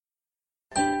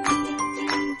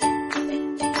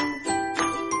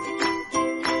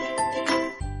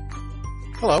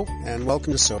Hello, and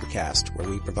welcome to Sobercast, where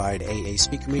we provide AA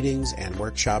speaker meetings and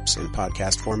workshops in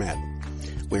podcast format.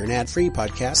 We're an ad-free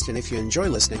podcast, and if you enjoy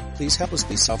listening, please help us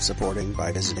be self-supporting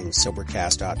by visiting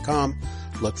Sobercast.com,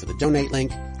 look for the donate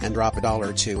link, and drop $1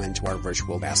 or $2 into our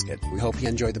virtual basket. We hope you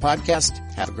enjoy the podcast.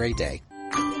 Have a great day.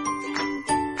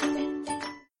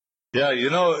 Yeah,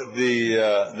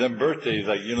 them birthdays,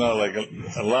 like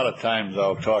a lot of times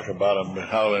I'll talk about them,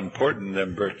 how important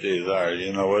them birthdays are,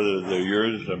 whether they're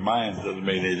yours or mine, doesn't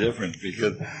make any difference,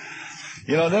 because,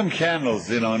 them candles,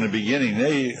 in the beginning,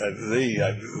 they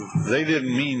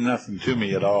didn't mean nothing to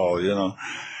me at all,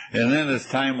 And then as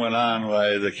time went on,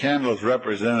 why the candles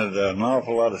represented an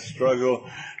awful lot of struggle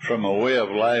from a way of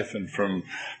life and from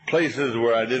places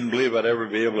where I didn't believe I'd ever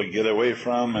be able to get away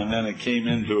from. And then it came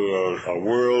into a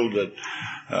world that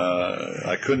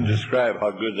I couldn't describe how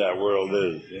good that world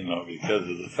is, because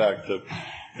of the fact of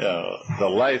the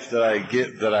life that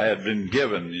I had been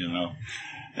given,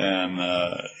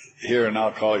 And here in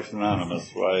Alcoholics Anonymous,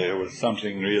 why it was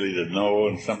something really to know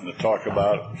and something to talk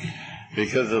about.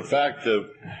 Because the fact of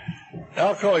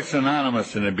Alcoholics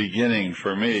Anonymous in the beginning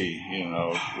for me,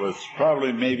 was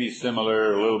probably maybe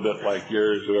similar, a little bit like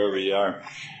yours, whoever you are,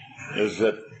 is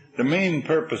that the main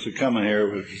purpose of coming here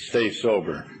was to stay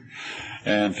sober.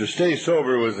 And to stay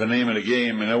sober was the name of the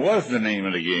game, and it was the name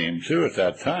of the game, too, at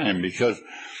that time, because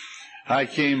I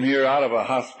came here out of a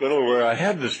hospital where I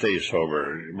had to stay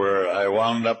sober, where I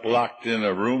wound up locked in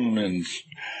a room and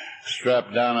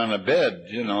strapped down on a bed,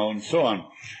 and so on.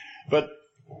 But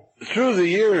through the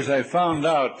years, I found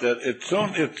out that it's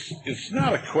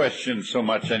not a question so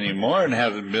much anymore, and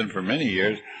hasn't been for many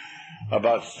years,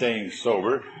 about staying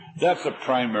sober. That's a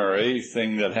primary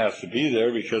thing that has to be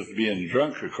there, because being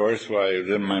drunk, of course, why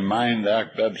then my mind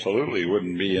absolutely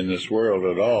wouldn't be in this world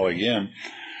at all again.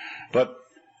 But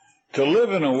to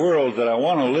live in a world that I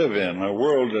want to live in, a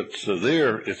world that's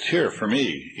there, it's here for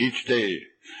me each day.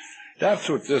 That's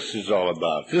what this is all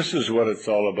about. This is what it's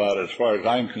all about as far as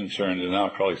I'm concerned in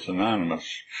Alcoholics Anonymous,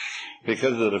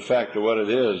 because of the fact of what it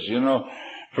is.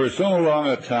 For so long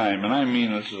a time, and I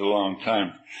mean this is a long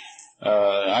time,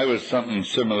 I was something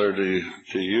similar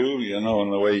to you, in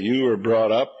the way you were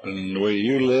brought up and the way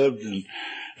you lived, and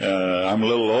I'm a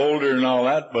little older and all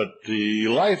that, but the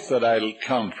life that I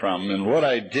come from and what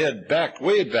I did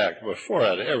way back before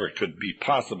I ever could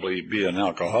possibly be an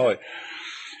alcoholic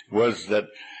was that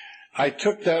I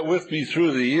took that with me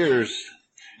through the years,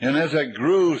 and as I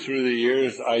grew through the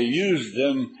years, I used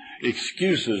them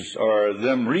excuses or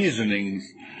them reasonings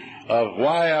of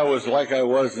why I was like I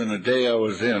was in the day I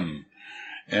was in.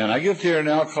 And I get here in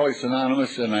Alcoholics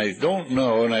Anonymous, and I don't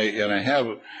know, and I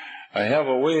have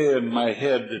a way in my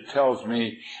head that tells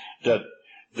me that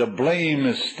the blame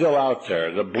is still out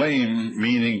there. The blame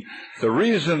meaning the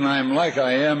reason I'm like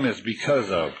I am is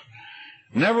because of.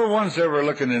 Never once ever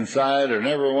looking inside, or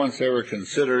never once ever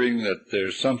considering that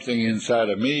there's something inside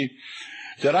of me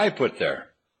that I put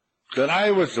there, that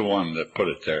I was the one that put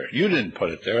it there. You didn't put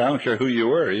it there. I don't care who you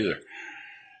were either.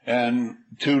 And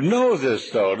to know this,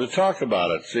 though, to talk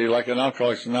about it, see, like in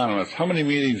Alcoholics Anonymous, how many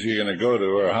meetings are you going to go to,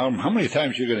 or how many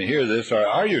times you're going to hear this, or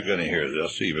are you going to hear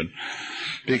this even?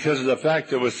 Because of the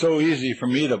fact that it was so easy for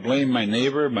me to blame my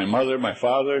neighbor, my mother, my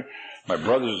father, my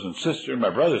brothers and sisters, my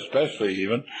brother especially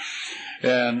even,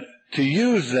 and to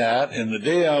use that in the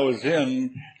day I was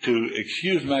in to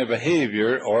excuse my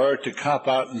behavior or to cop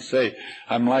out and say,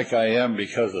 I'm like I am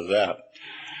because of that.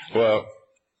 Well,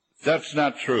 that's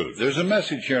not true. There's a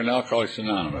message here in Alcoholics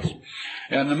Anonymous.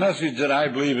 And the message that I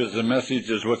believe is the message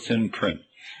is what's in print.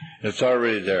 It's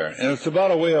already there. And it's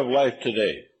about a way of life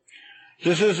today.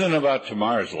 This isn't about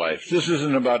tomorrow's life. This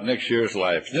isn't about next year's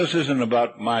life. This isn't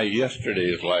about my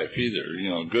yesterday's life either.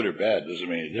 Good or bad doesn't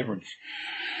make any difference.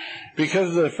 Because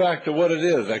of the fact of what it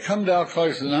is. I come to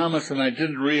Alcoholics Anonymous and I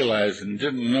didn't realize and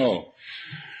didn't know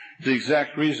the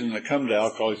exact reason to come to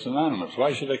Alcoholics Anonymous.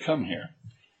 Why should I come here?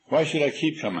 Why should I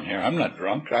keep coming here? I'm not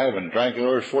drunk. I haven't drank in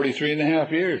over 43 and a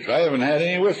half years. I haven't had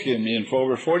any whiskey in me for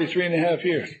over 43 and a half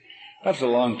years. That's a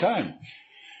long time.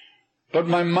 But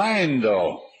my mind,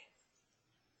 though,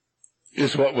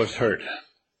 is what was hurt.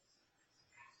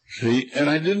 See, and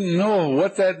I didn't know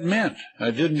what that meant.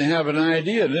 I didn't have an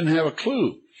idea. I didn't have a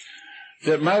clue.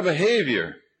 That my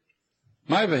behavior,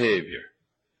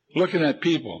 looking at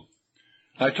people,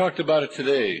 I talked about it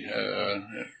today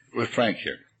with Frank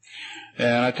here,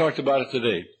 and I talked about it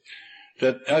today,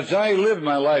 that as I live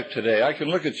my life today, I can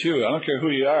look at you, I don't care who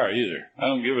you are either, I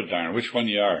don't give a darn which one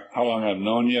you are, how long I've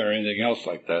known you or anything else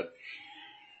like that,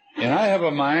 and I have a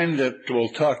mind that will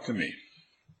talk to me,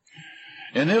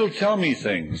 and it'll tell me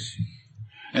things,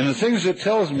 and the things it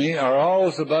tells me are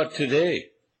always about today.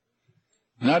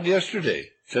 Not yesterday,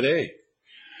 today.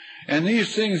 And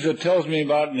these things that tells me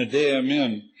about in the day I'm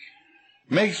in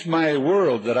makes my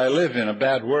world that I live in a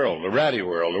bad world, a ratty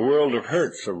world, a world of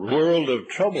hurts, a world of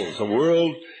troubles, a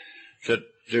world that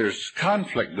there's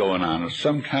conflict going on of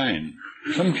some kind,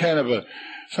 some kind of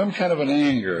an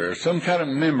anger, some kind of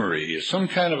memory, some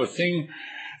kind of a thing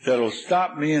that'll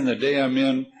stop me in the day I'm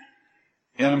in.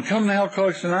 And I'm coming to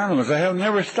Alcoholics Anonymous. I have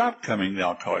never stopped coming to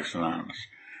Alcoholics Anonymous.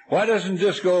 Why doesn't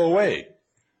this go away?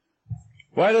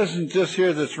 Why doesn't this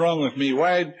here that's wrong with me,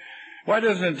 why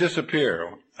doesn't it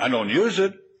disappear? I don't use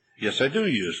it. Yes, I do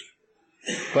use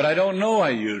it. But I don't know I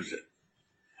use it.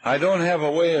 I don't have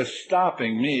a way of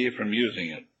stopping me from using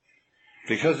it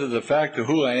because of the fact of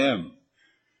who I am.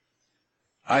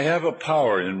 I have a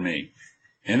power in me.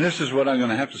 And this is what I'm going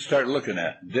to have to start looking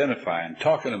at, identifying,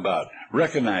 talking about,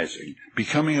 recognizing,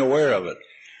 becoming aware of it.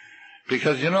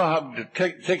 Because you know how,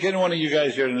 take any one of you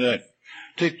guys here today.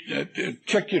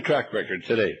 Check your track record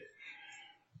today.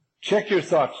 Check your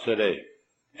thoughts today.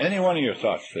 Any one of your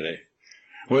thoughts today.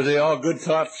 Were they all good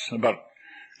thoughts about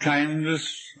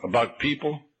kindness, about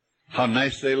people, how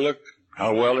nice they look,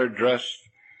 how well they're dressed,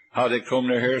 how they comb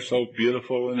their hair so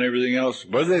beautiful and everything else?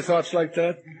 Were they thoughts like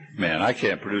that? Man, I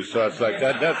can't produce thoughts like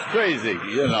that. That's crazy,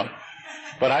 you know.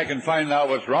 But I can find out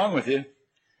what's wrong with you.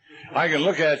 I can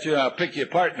look at you and I'll pick you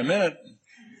apart in a minute.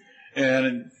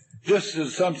 And this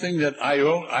is something that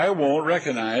I won't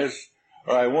recognize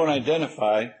or I won't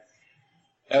identify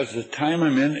as the time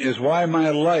I'm in is why my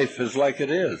life is like it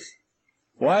is.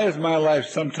 Why is my life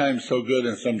sometimes so good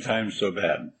and sometimes so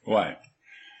bad? Why?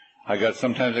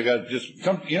 Sometimes I got just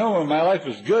some, you know, when my life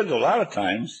is good, a lot of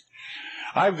times,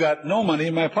 I've got no money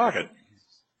in my pocket.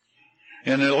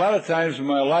 And a lot of times when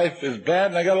my life is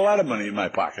bad and I got a lot of money in my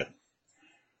pocket.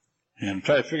 And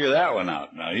try to figure that one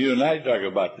out. Now, you and I talked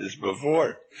about this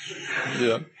before.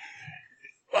 Yeah.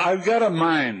 I've got a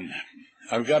mind.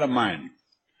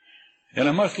 And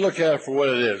I must look at it for what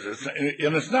it is.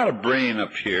 It's not a brain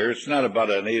up here. It's not about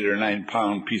an 8 or 9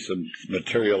 pound piece of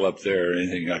material up there or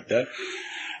anything like that.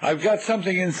 I've got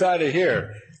something inside of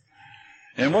here.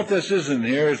 And what this is in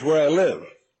here is where I live.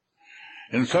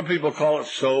 And some people call it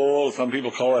soul. Some people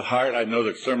call it heart. I know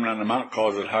the Sermon on the Mount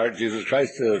calls it heart. Jesus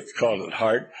Christ calls it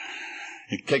heart.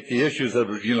 You take the issues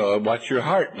of, you know, what's your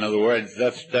heart? In other words,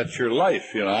 that's your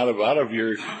life. You know, out of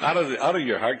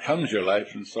your heart comes your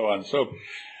life, and so on. So,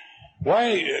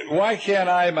 why can't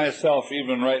I myself,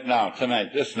 even right now, tonight,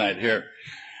 this night here,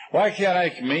 why can't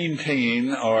I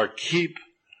maintain or keep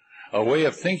a way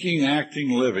of thinking, acting,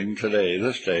 living today,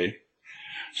 this day,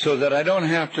 so that I don't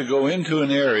have to go into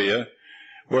an area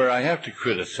where I have to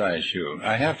criticize you,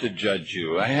 I have to judge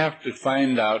you, I have to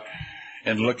find out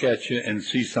and look at you and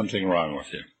see something wrong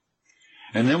with you.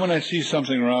 And then when I see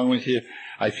something wrong with you,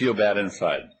 I feel bad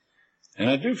inside. And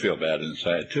I do feel bad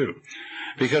inside, too.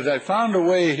 Because I found a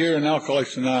way here in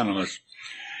Alcoholics Anonymous,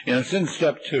 and it's in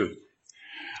step 2.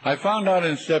 I found out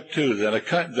in step 2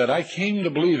 that I came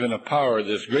to believe in a power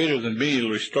that's greater than me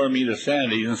to restore me to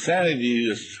sanity. And sanity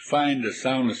is defined as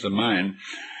soundness of mind.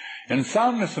 And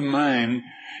soundness of mind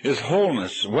is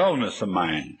wholeness, wellness of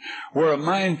mind, where a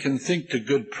mind can think to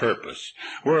good purpose,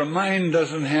 where a mind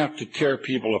doesn't have to tear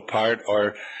people apart,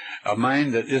 or a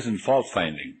mind that isn't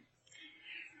fault-finding.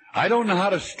 I don't know how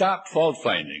to stop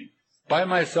fault-finding. By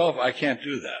myself, I can't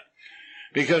do that.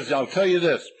 Because I'll tell you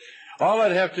this, all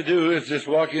I'd have to do is just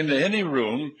walk into any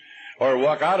room or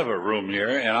walk out of a room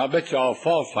here, and I'll bet you I'll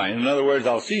fault-find. In other words,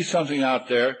 I'll see something out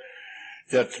there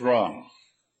that's wrong.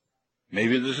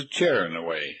 Maybe there's a chair in the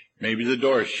way. Maybe the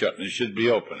door's shut and it should be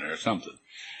open or something.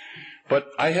 But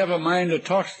I have a mind that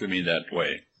talks to me that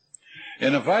way.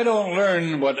 And if I don't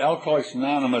learn what Alcoholics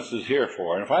Anonymous is here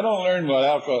for, and if I don't learn what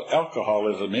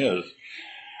alcoholism is,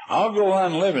 I'll go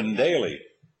on living daily.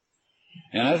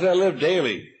 And as I live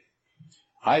daily,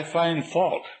 I find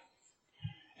fault.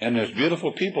 And there's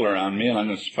beautiful people around me, and I'm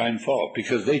going to find fault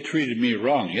because they treated me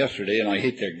wrong yesterday, and I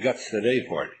hate their guts today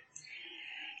for it.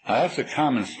 Now, that's a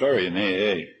common story in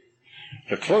AA.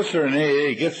 The closer an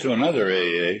AA gets to another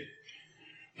AA,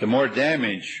 the more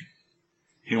damage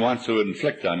he wants to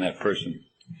inflict on that person,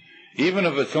 even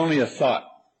if it's only a thought.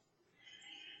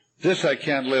 This, I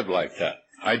can't live like that.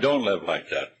 I don't live like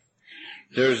that.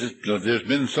 There's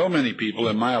been so many people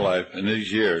in my life in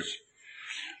these years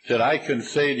that I can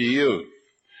say to you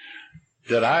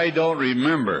that I don't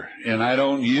remember and I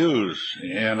don't use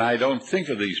and I don't think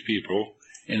of these people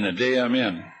in the day I'm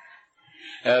in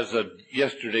as a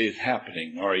yesterday's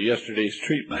happening or a yesterday's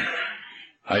treatment.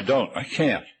 I don't. I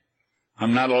can't.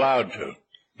 I'm not allowed to.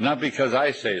 Not because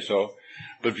I say so,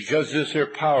 but because this here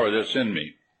power that's in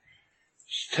me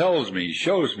tells me,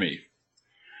 shows me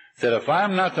that if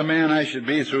I'm not the man I should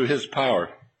be through his power,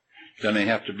 then I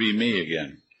have to be me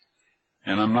again.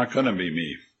 And I'm not going to be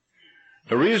me.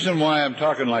 The reason why I'm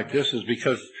talking like this is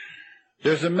because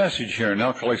there's a message here in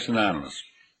Alcoholics Anonymous.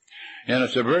 And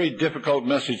it's a very difficult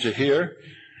message to hear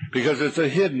because it's a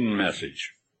hidden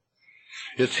message.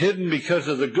 It's hidden because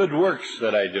of the good works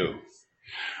that I do.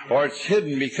 Or it's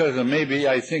hidden because of maybe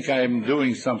I think I'm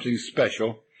doing something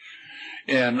special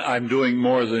and I'm doing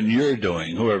more than you're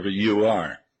doing, whoever you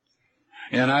are.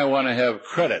 And I want to have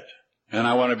credit and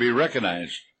I want to be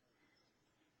recognized.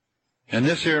 And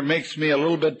this here makes me a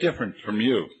little bit different from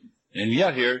you. And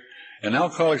yet here, in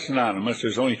Alcoholics Anonymous,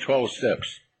 there's only 12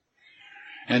 steps.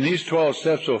 And these 12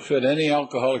 steps will fit any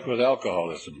alcoholic with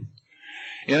alcoholism.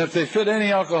 And if they fit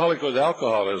any alcoholic with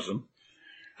alcoholism,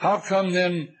 how come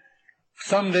then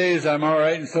some days I'm all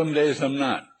right and some days I'm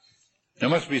not? There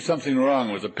must be something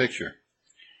wrong with the picture.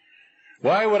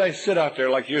 Why would I sit out there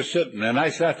like you're sitting? And I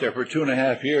sat there for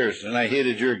 2.5 years, and I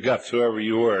hated your guts, whoever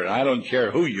you were, and I don't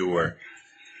care who you were.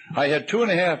 I had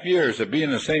 2.5 years of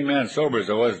being the same man sober as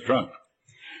I was drunk.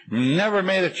 Never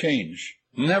made a change.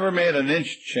 Never made an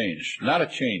inch change. Not a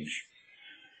change.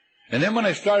 And then when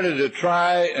I started to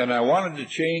try and I wanted to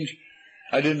change,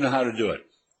 I didn't know how to do it.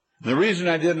 The reason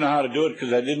I didn't know how to do it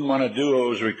because I didn't want to do what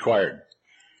was required.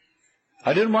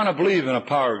 I didn't want to believe in a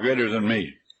power greater than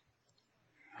me.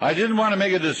 I didn't want to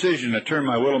make a decision to turn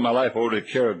my will and my life over to the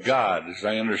care of God as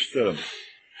I understood him.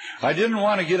 I didn't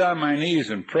want to get on my knees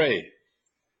and pray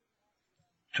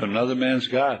to another man's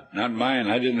God, not mine.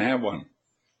 I didn't have one.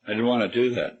 I didn't want to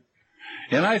do that.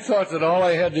 And I thought that all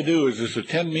I had to do was just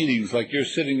attend meetings like you're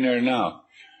sitting there now.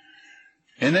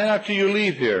 And then after you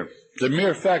leave here, the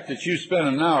mere fact that you spend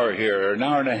an hour here or an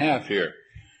hour and a half here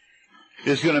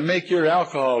is going to make your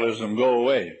alcoholism go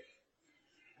away.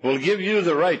 Will give you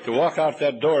the right to walk out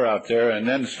that door out there and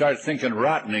then start thinking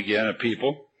rotten again of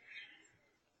people.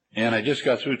 And I just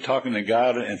got through talking to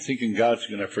God and thinking God's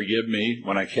going to forgive me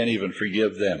when I can't even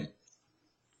forgive them.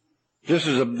 This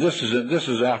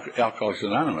is Alcoholics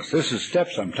Anonymous. This is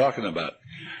steps I'm talking about.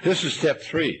 This is step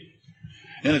 3.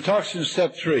 And it talks in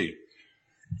step 3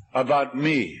 about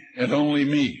me and only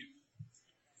me.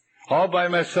 All by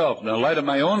myself, in the light of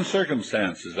my own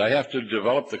circumstances, I have to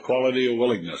develop the quality of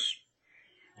willingness.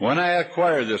 When I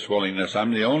acquire this willingness,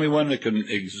 I'm the only one that can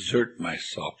exert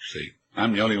myself, see.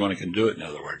 I'm the only one that can do it, in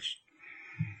other words.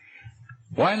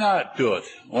 Why not do it?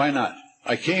 Why not?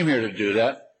 I came here to do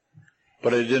that,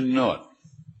 but I didn't know it.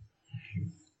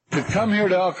 To come here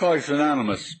to Alcoholics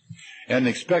Anonymous and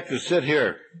expect to sit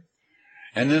here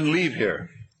and then leave here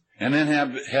and then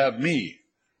have me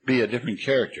be a different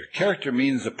character. Character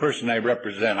means the person I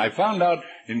represent. I found out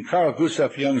in Carl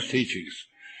Gustav Jung's teachings.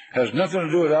 Has nothing to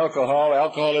do with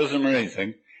alcoholism, or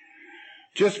anything.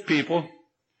 Just people.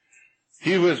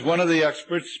 He was one of the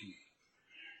experts,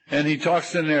 and he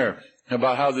talks in there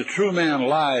about how the true man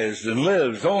lies and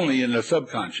lives only in the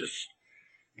subconscious,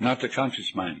 not the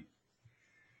conscious mind.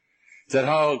 That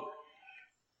how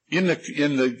in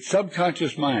the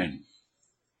subconscious mind,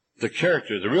 the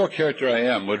character, the real character I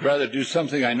am, would rather do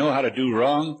something I know how to do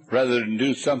wrong rather than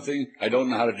do something I don't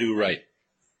know how to do right.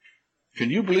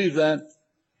 Can you believe that?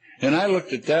 And I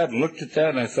looked at that,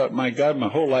 and I thought, my God, my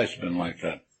whole life's been like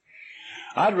that.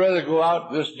 I'd rather go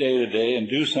out this day to day and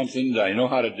do something that I know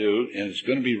how to do, and it's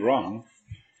going to be wrong,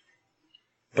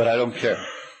 but I don't care.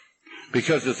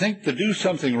 Because to think to do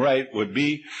something right would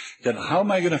be that how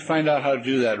am I going to find out how to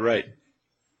do that right?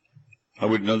 I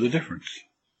wouldn't know the difference.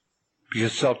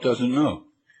 Because self doesn't know.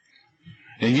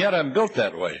 And yet I'm built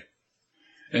that way.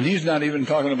 And he's not even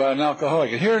talking about an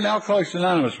alcoholic. And here in Alcoholics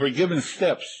Anonymous, we're given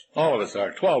steps. All of us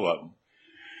are, 12 of them.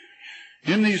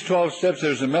 In these 12 steps,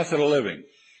 there's a method of living.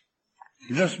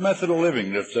 This method of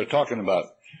living that they're talking about,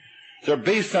 they're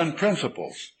based on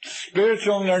principles,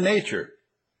 spiritual in their nature.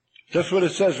 That's what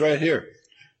it says right here.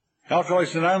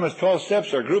 Alcoholics Anonymous 12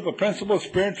 steps are a group of principles,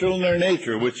 spiritual in their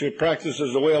nature, which if practiced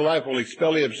as a way of life will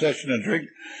expel the obsession and drink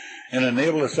and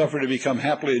enable the sufferer to become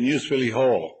happily and usefully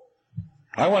whole.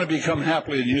 I want to become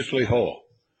happily and usefully whole.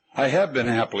 I have been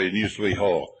happily and usefully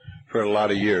whole for a lot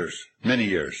of years, many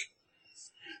years.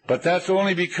 But that's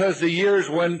only because the years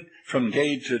went from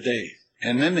day to day,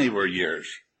 and then they were years.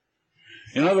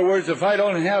 In other words, if I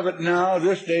don't have it now,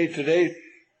 this day, today,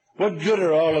 what good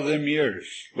are all of them years?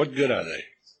 What good are they?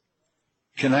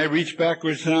 Can I reach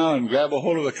backwards now and grab a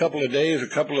hold of a couple of days, a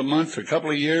couple of months, a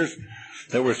couple of years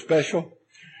that were special,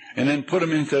 and then put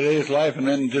them in today's life and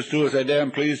then just do as I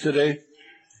damn please today?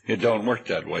 It don't work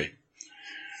that way.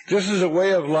 This is a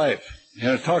way of life,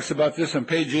 and it talks about this on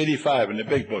page 85 in the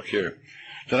big book here,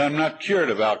 that I'm not cured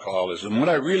of alcoholism. What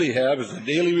I really have is a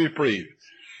daily reprieve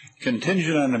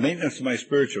contingent on the maintenance of my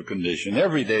spiritual condition.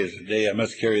 Every day is a day I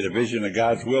must carry the vision of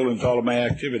God's will into all of my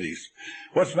activities.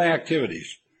 What's my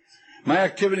activities? My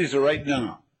activities are right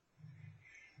now.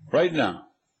 Right now.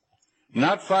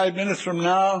 Not 5 minutes from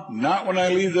now, not when I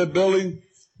leave the building,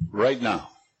 right now.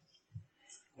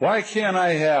 Why can't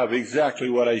I have exactly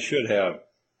what I should have?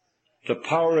 The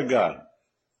power of God.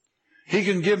 He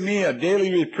can give me a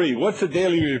daily reprieve. What's a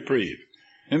daily reprieve?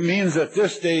 It means that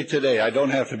this day today I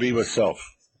don't have to be with self.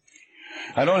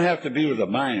 I don't have to be with a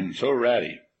mind so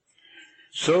ratty,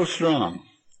 so strong,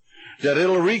 that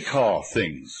it'll recall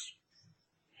things.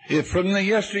 If from the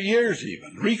yesteryears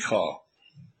even, recall.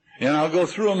 And I'll go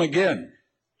through them again.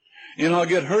 And I'll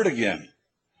get hurt again.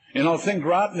 And I'll think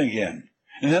rotten again.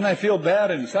 And then I feel bad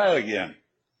inside again.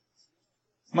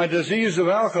 My disease of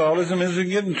alcoholism isn't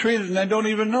getting treated and I don't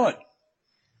even know it.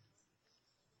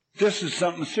 This is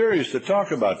something serious to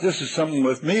talk about. This is something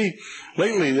with me.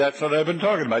 Lately, that's what I've been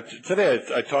talking about. Today,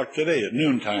 I talked today at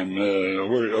noontime.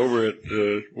 We're over at,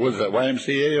 what is that,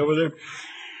 YMCA over there?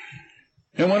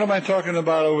 And what am I talking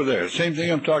about over there? Same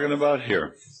thing I'm talking about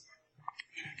here.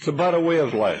 It's about a way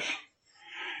of life.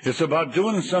 It's about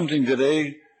doing something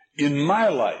today in my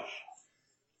life.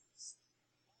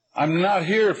 I'm not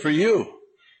here for you.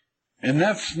 And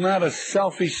that's not a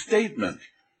selfish statement.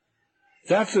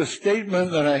 That's a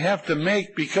statement that I have to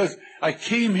make because I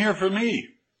came here for me.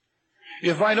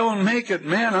 If I don't make it,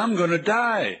 man, I'm going to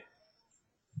die.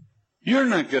 You're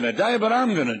not going to die, but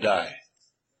I'm going to die.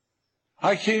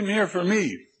 I came here for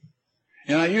me.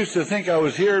 And I used to think I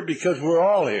was here because we're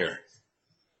all here.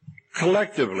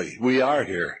 Collectively, we are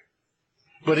here.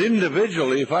 But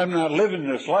individually, if I'm not living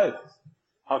this life,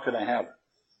 how can I have it?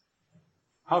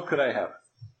 How could I have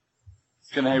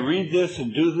it? Can I read this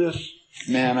and do this?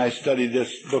 Man, I studied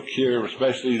this book here,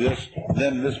 especially this,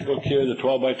 then this book here, the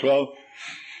 12 by 12.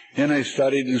 And I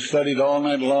studied and studied all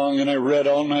night long, and I read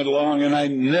all night long, and I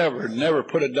never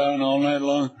put it down all night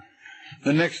long.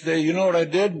 The next day, you know what I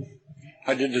did?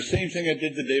 I did the same thing I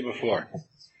did the day before.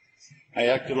 I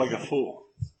acted like a fool.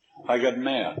 I got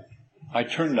mad. I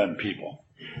turned on people.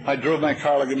 I drove my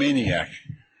car like a maniac.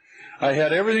 I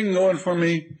had everything going for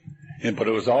me, but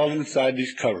it was all inside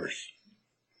these covers.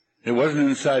 It wasn't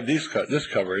inside this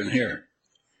cover in here.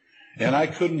 And I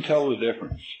couldn't tell the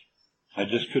difference. I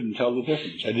just couldn't tell the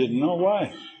difference. I didn't know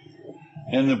why.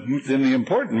 And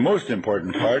the most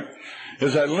important part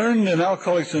is I learned in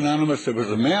Alcoholics Anonymous there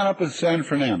was a man up in San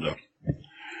Fernando.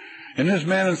 And this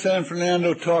man in San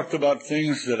Fernando talked about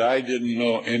things that I didn't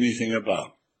know anything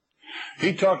about.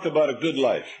 He talked about a good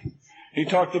life. He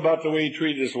talked about the way he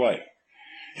treated his wife.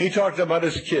 He talked about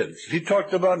his kids. He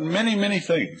talked about many, many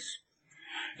things.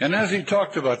 And as he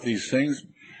talked about these things,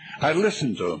 I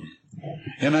listened to him.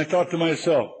 And I thought to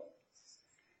myself,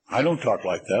 I don't talk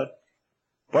like that.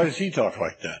 Why does he talk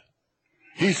like that?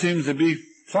 He seems to be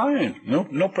fine.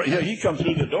 Yeah, he comes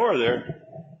through the door there,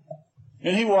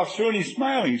 and he walks through and he's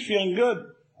smiling. He's feeling good.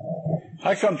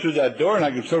 I come through that door and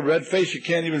I get so red-faced you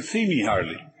can't even see me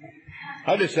hardly.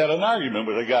 I just had an argument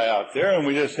with a guy out there, and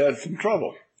we just had some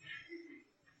trouble.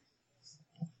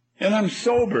 And I'm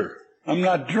sober. I'm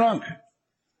not drunk.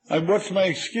 What's my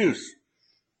excuse?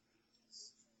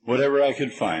 Whatever I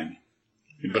could find.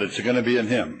 But it's going to be in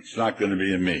him. It's not going to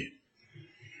be in me.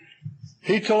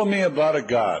 He told me about a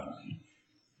God.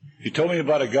 He told me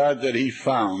about a God that he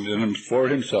found in for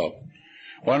himself.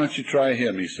 Why don't you try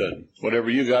him, he said. Whatever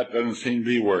you got doesn't seem to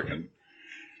be working.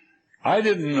 I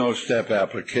didn't know step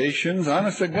applications.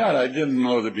 Honest to God, I didn't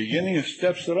know the beginning of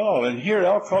steps at all. And here,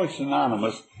 Alcoholics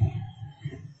Anonymous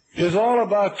is all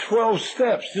about 12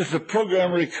 steps. This is a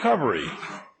program of recovery.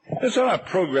 It's not a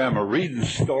program of reading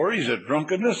stories of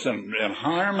drunkenness and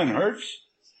harm and hurts.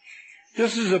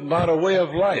 This is about a way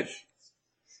of life.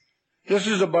 This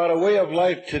is about a way of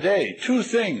life today. Two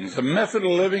things, a method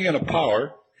of living and a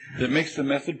power that makes the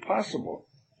method possible.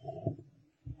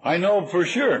 I know for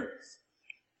sure.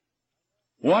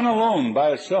 One alone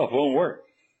by itself won't work.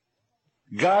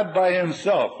 God by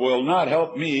himself will not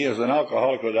help me as an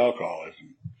alcoholic with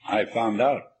alcoholism. I found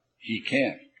out he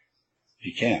can't.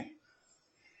 He can't.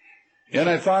 And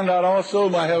I found out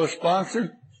also I have a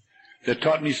sponsor that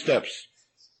taught me steps.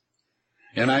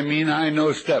 And I mean I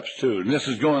know steps too. And this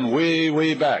is going way,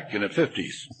 way back in the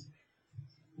 50s.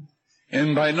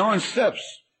 And by knowing steps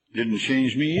didn't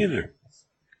change me either.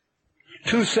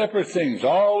 Two separate things,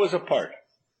 always apart.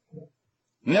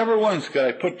 Never once could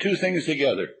I put two things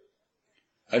together.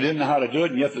 I didn't know how to do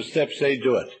it, and yet the steps say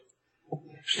do it.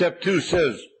 Step 2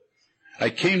 says, I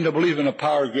came to believe in a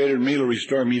power greater than me to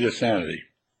restore me to sanity.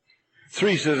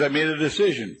 3 says, I made a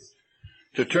decision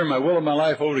to turn my will and my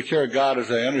life over to care of God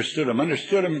as I understood him.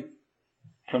 Understood him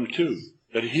from 2.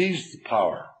 that he's the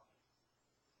power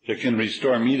that can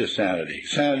restore me to sanity.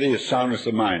 Sanity is soundness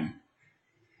of mind.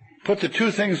 Put the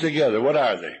two things together. What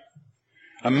are they?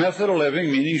 A method of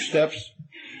living, meaning steps,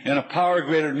 and a power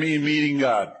greater than me, meeting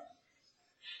God.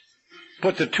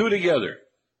 Put the two together.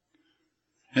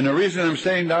 And the reason I'm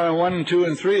saying down 1, 2,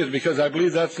 and 3 is because I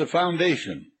believe that's the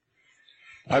foundation.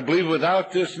 I believe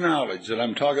without this knowledge that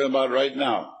I'm talking about right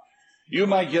now, you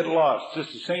might get lost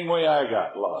just the same way I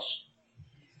got lost.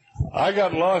 I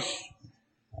got lost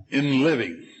in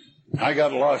living. I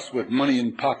got lost with money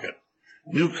in pocket.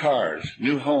 New cars,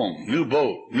 new home, new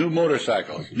boat, new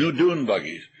motorcycles, new dune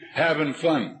buggies, having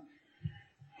fun.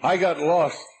 I got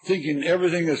lost thinking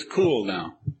everything is cool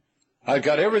now. I've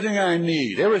got everything I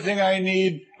need. Everything I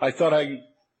need, I thought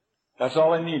that's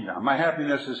all I need now. My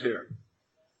happiness is here.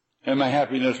 And my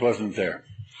happiness wasn't there.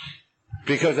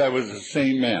 Because I was the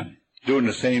same man, doing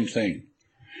the same thing.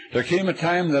 There came a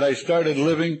time that I started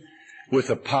living with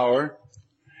a power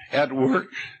at work,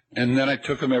 and then I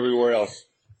took them everywhere else.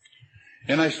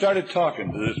 And I started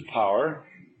talking to this power,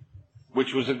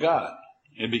 which was a God.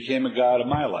 It became a God of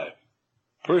my life.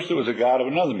 First it was a God of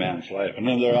another man's life,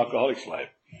 another alcoholic's life.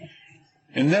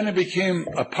 And then it became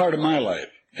a part of my life.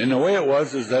 And the way it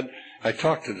was is that I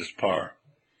talked to this power.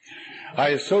 I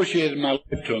associated my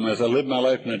life to him as I lived my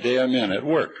life in the day I'm in, at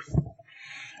work.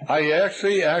 I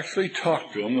actually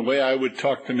talked to him the way I would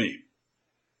talk to me.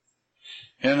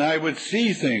 And I would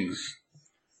see things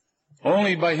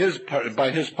only by his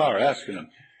power, asking him,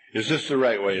 is this the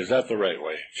right way? Is that the right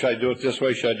way? Should I do it this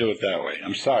way? Should I do it that way?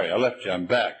 I'm sorry, I left you, I'm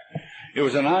back. It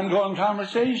was an ongoing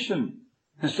conversation.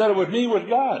 Instead of with me, with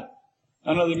God.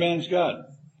 Another man's God.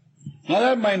 Now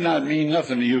that might not mean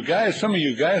nothing to you guys. Some of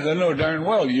you guys, I know darn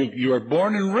well, you are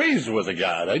born and raised with a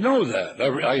God. I know that.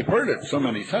 I've heard it so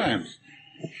many times.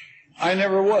 I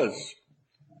never was.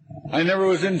 I never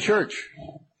was in church.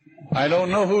 I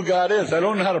don't know who God is. I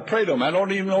don't know how to pray to him. I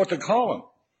don't even know what to call him.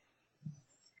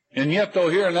 And yet, though,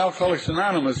 here in Alcoholics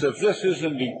Anonymous, if this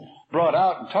isn't brought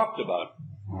out and talked about,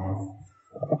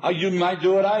 you might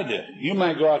do what I did. You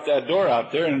might go out that door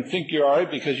out there and think you're all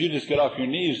right because you just get off your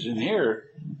knees in here,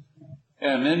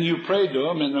 and then you prayed to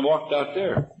him and then walked out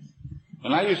there.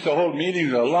 And I used to hold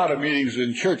meetings, a lot of meetings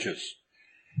in churches.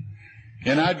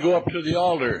 And I'd go up to the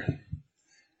altar,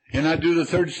 and I'd do the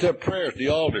third step prayer at the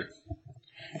altar.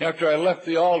 After I left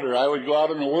the altar, I would go out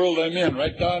in the world I'm in,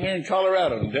 right down there in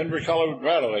Colorado, in Denver,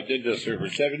 Colorado. I did this here for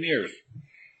 7 years.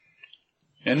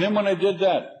 And then when I did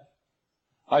that,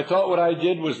 I thought what I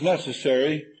did was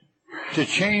necessary to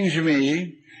change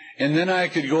me, and then I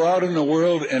could go out in the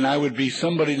world and I would be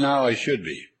somebody now I should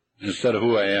be, instead of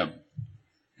who I am.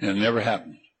 And it never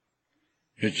happened.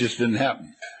 It just didn't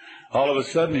happen. All of a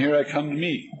sudden, here I come to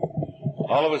me.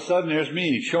 All of a sudden, there's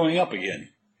me showing up again.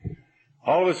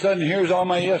 All of a sudden, here's all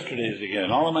my yesterdays again,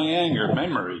 all of my anger,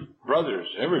 memory, brothers,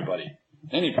 everybody,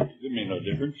 anybody. It made no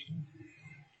difference.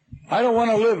 I don't want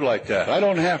to live like that. I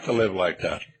don't have to live like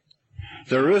that.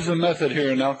 There is a method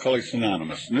here in Alcoholics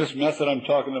Anonymous, and this method I'm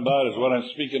talking about is what I'm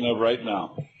speaking of right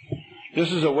now.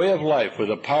 This is a way of life with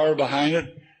a power behind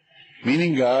it,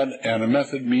 meaning God, and a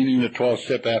method meaning the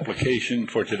 12-step application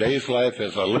for today's life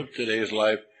as I live today's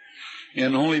life,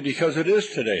 and only because it is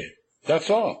today. That's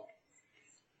all.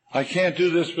 I can't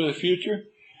do this for the future.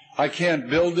 I can't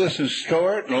build this and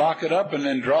store it and lock it up and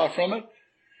then draw from it.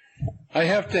 I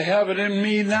have to have it in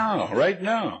me now, right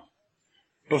now.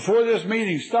 Before this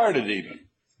meeting started even.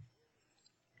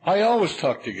 I always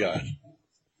talk to God.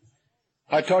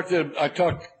 I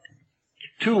talk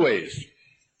two ways.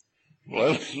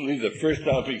 Well, let's leave the first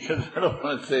out because I don't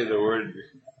want to say the word.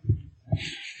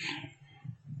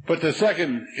 But the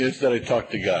second is that I talk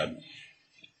to God.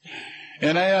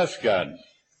 And I ask God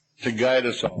to guide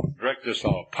us all, direct us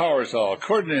all, power us all,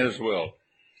 according to his will.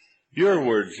 Your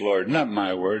words, Lord, not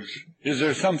my words. Is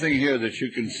there something here that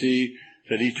you can see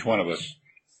that each one of us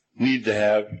need to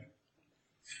have?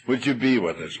 Would you be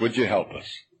with us? Would you help us?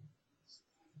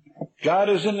 God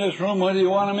is in this room whether you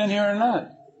want him in here or not.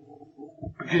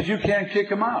 Because you can't kick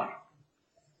him out.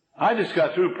 I just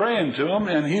got through praying to him,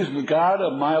 and he's the God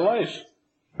of my life.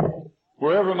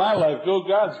 Wherever my life goes,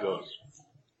 God's goes.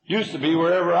 Used to be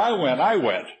wherever I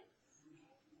went.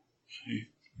 See?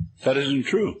 That isn't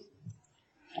true.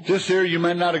 This here you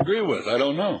might not agree with. I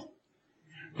don't know.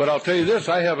 But I'll tell you this,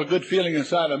 I have a good feeling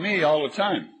inside of me all the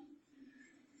time.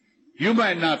 You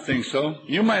might not think so.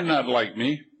 You might not like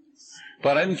me.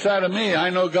 But inside of me, I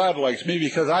know God likes me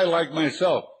because I like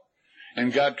myself.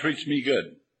 And God treats me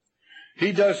good.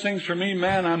 He does things for me,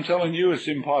 man, I'm telling you, it's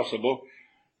impossible.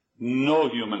 No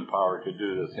human power could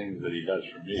do the things that he does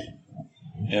for me.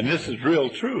 And this is real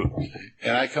true.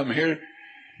 And I come here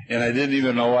and I didn't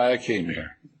even know why I came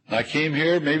here. I came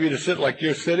here maybe to sit like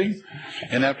you're sitting,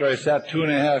 and after I sat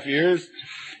 2.5 years,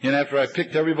 and after I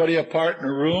picked everybody apart in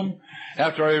a room,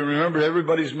 after I remembered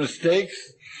everybody's mistakes,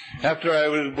 after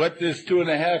I went this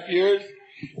 2.5 years,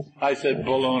 I said,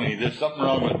 baloney, there's something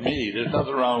wrong with me. There's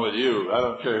nothing wrong with you. I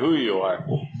don't care who you are.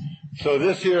 So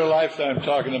this here life that I'm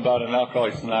talking about in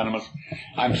Alcoholics Anonymous,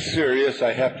 I'm serious.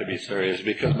 I have to be serious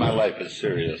because my life is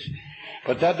serious.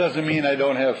 But that doesn't mean I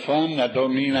don't have fun. That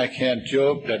don't mean I can't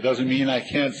joke. That doesn't mean I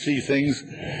can't see things.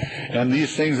 And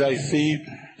these things I see,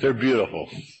 they're beautiful.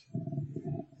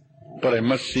 But I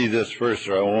must see this first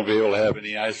or I won't be able to have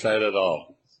any eyesight at all.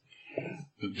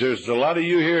 There's a lot of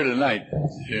you here tonight,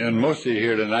 and most of you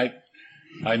here tonight.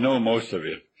 I know most of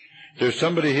you. There's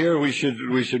somebody here we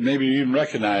should maybe even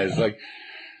recognize,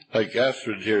 like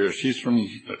Astrid here. She's from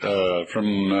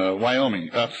Wyoming,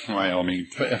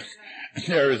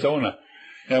 Arizona,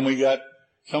 and we got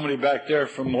somebody back there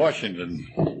from Washington,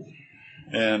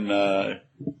 and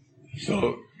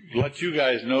so let you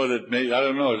guys know that maybe, I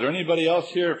don't know, is there anybody else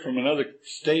here from another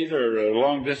state or a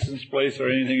long distance place or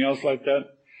anything else like that?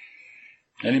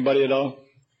 Anybody at all?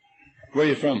 Where are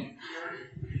you from?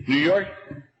 New York?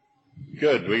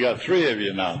 Good. We got 3 of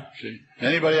you now. See?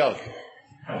 Anybody else?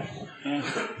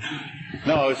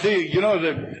 No. See, you know,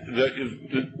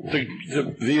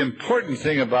 the important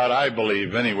thing about, I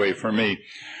believe, anyway, for me,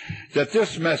 that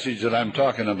this message that I'm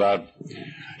talking about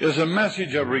is a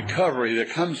message of recovery that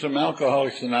comes from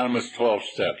Alcoholics Anonymous 12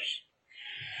 Steps.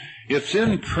 It's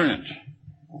in print.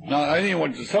 Now,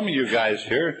 some of you guys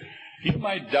here, you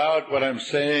might doubt what I'm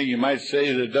saying. You might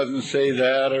say that it doesn't say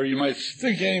that, or you might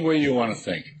think any way you want to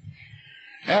think.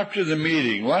 After the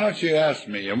meeting, why don't you ask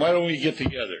me, and why don't we get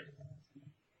together?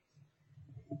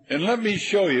 And let me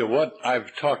show you what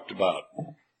I've talked about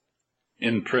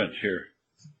in print here.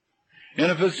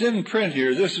 And if it's in print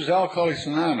here, this is Alcoholics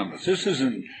Anonymous. This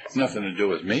isn't nothing to do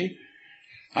with me.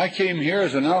 I came here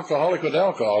as an alcoholic with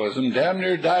alcoholism, damn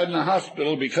near died in a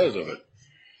hospital because of it.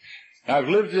 I've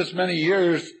lived this many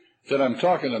years that I'm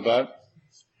talking about,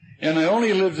 and I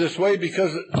only live this way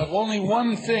because of only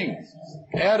one thing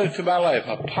added to my life,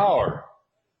 a power,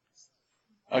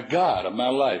 a God of my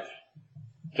life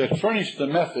that furnished the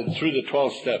method through the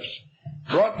 12 steps,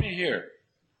 brought me here,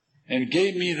 and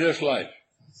gave me this life.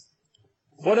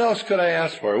 What else could I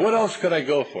ask for? What else could I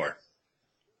go for?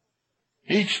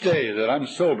 Each day that I'm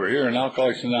sober here in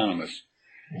Alcoholics Anonymous,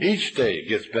 each day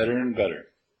gets better and better.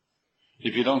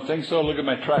 If you don't think so, look at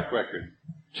my track record.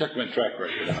 Check my track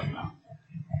record out now.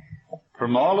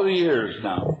 From all of the years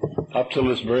now, up till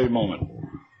this very moment.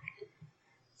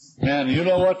 Man, you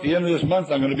know what? At the end of this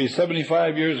month, I'm going to be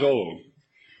 75 years old.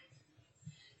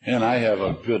 And I have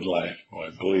a good life,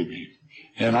 boy, believe me.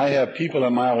 And I have people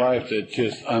in my life that's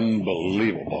just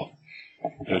unbelievable.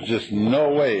 There's just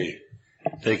no way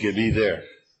they could be there.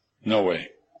 No way.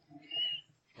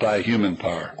 By human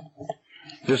power.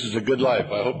 This is a good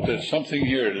life. I hope there's something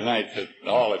here tonight that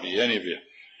all of you, any of you,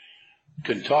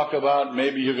 can talk about.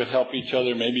 Maybe you could help each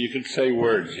other. Maybe you could say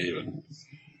words even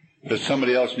that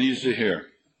somebody else needs to hear,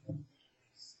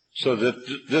 so that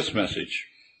this message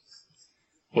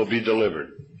will be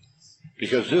delivered.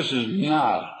 Because this is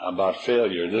not about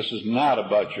failure. This is not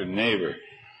about your neighbor.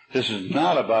 This is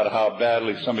not about how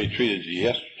badly somebody treated you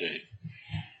yesterday.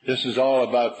 This is all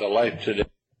about the life today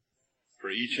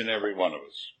for each and every one of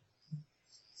us.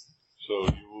 So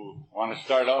you want to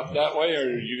start off that way,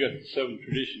 or you got the 7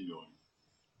 tradition going?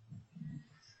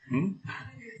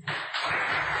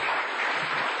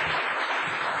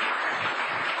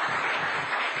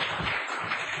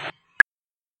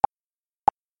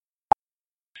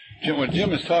 What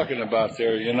Jim is talking about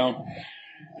there, you know,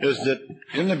 is that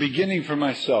in the beginning for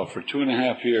myself, for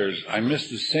 2.5 years, I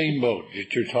missed the same boat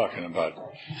that you're talking about.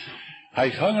 I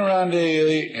hung around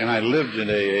AA, and I lived in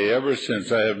AA ever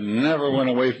since. I have never went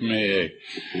away from AA.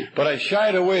 But I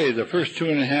shied away the first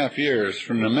 2.5 years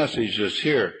from the message that's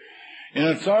here. And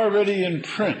it's already in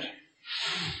print.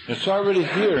 It's already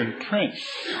here in print.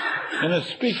 And it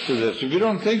speaks to this. If you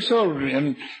don't think so,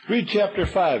 and read chapter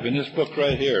 5 in this book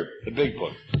right here, the big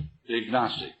book, the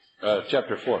Agnostic,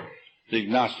 chapter 4, the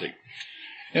Agnostic.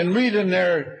 And read in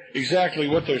there exactly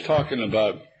what they're talking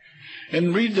about.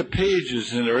 And read the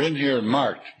pages that are in here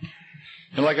marked.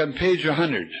 And like on page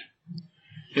 100,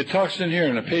 it talks in here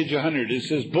on page 100, it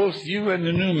says, both you and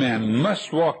the new man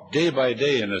must walk day by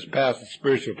day in this path of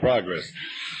spiritual progress.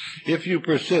 If you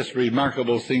persist,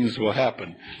 remarkable things will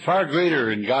happen, far greater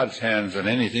in God's hands than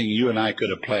anything you and I could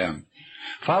have planned.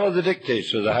 Follow the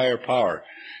dictates of the higher power,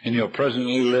 and you'll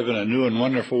presently live in a new and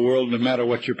wonderful world no matter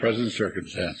what your present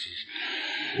circumstances.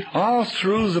 All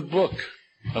through the book,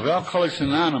 of Alcoholics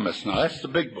Anonymous. Now, that's the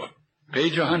big book,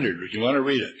 page 100, if you want to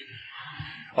read it.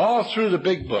 All through the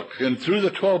big book and through the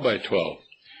 12 by 12,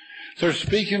 they're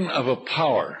speaking of a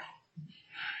power.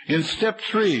 In step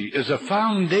 3 is a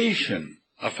foundation,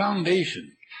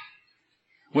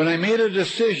 When I made a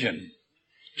decision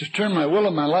to turn my will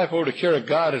and my life over to care of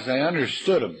God as I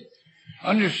understood Him.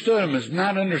 Understood Him is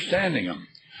not understanding Him.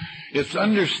 It's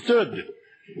understood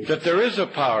that there is a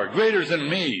power greater than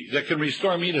me that can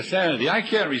restore me to sanity. I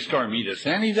can't restore me to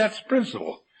sanity. That's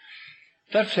principle.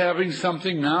 That's having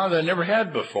something now that I never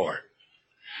had before.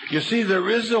 You see, there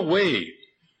is a way,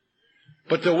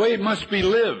 but the way must be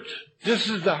lived. This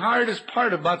is the hardest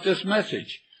part about this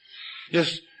message.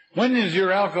 Is when is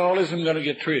your alcoholism going to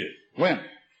get treated? When?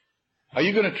 Are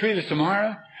you going to treat it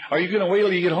tomorrow? Are you going to wait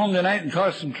till you get home tonight and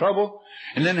cause some trouble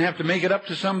and then have to make it up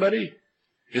to somebody?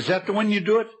 Is that the when you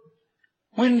do it?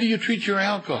 When do you treat your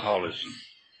alcoholism?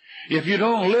 If you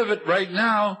don't live it right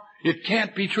now, it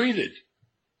can't be treated.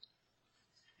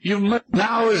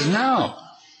 Now is now.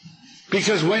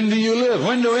 Because when do you live?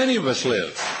 When do any of us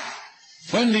live?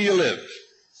 When do you live?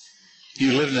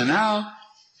 You live in the now.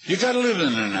 You got to live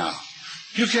in the now.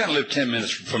 You can't live 10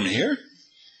 minutes from here.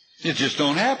 It just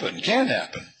don't happen. Can't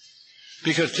happen.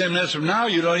 Because 10 minutes from now,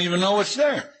 you don't even know what's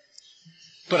there.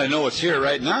 But I know what's here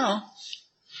right now.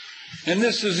 And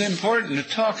this is important to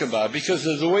talk about because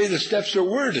of the way the steps are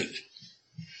worded.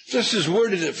 This is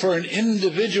worded for an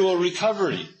individual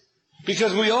recovery.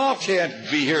 Because we all can't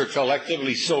be here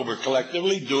collectively, sober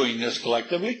collectively, doing this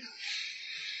collectively.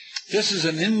 This is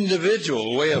an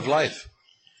individual way of life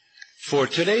for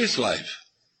today's life.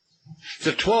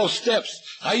 The 12 steps,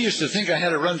 I used to think I had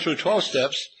to run through 12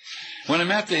 steps. When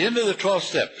I'm at the end of the 12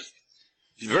 steps,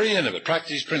 the very end of it,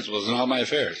 practice these principles in all my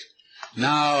affairs.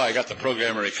 Now I got the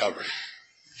program of recovery.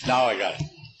 Now I got it.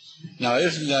 Now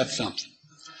isn't that something?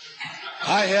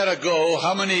 I had to go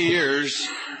how many years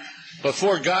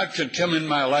before God could come in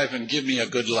my life and give me a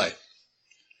good life?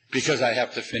 Because I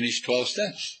have to finish 12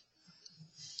 steps.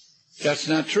 That's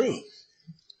not true.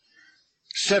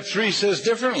 Step 3 says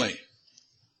differently.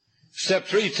 Step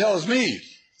 3 tells me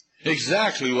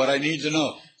exactly what I need to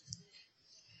know.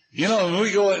 You know,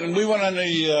 when we went on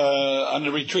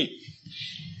the retreat,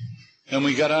 and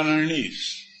we got on our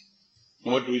knees.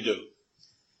 What do?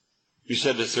 We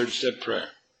said the 3rd step prayer.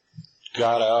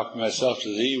 God, I offer myself to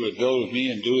Thee, would build with me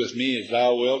and do with me as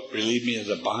Thou wilt, relieve me of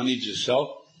the bondage of self.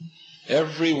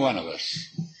 Every one of us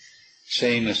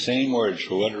saying the same words.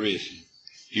 For what reason?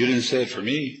 You didn't say it for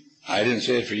me. I didn't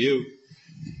say it for you.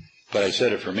 But I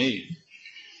said it for me.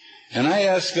 And I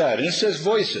asked God, and it says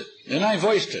voice it. And I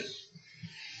voiced it.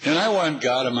 And I want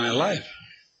God in my life.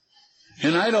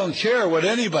 And I don't care what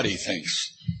anybody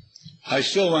thinks. I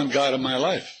still want God in my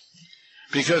life.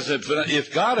 Because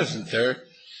if God isn't there,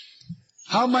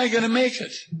 how am I going to make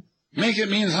it? Make it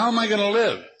means how am I going to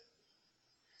live?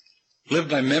 Live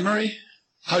by memory?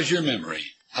 How's your memory?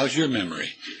 How's your memory?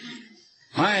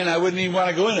 Mine, I wouldn't even want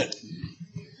to go in it.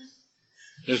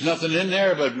 There's nothing in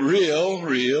there but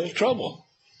real trouble.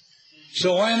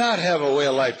 So why not have a way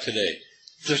of life today?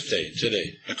 This day,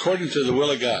 today, according to the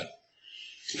will of God.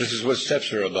 This is what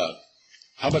steps are about.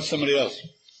 How about somebody else?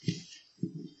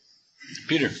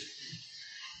 Peter.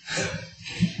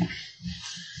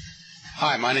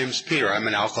 Hi, my name's Peter. I'm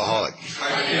an alcoholic.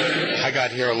 I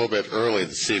got here a little bit early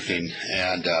this evening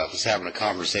and was having a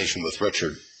conversation with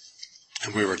Richard.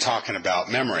 And we were talking about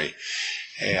memory.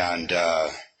 And,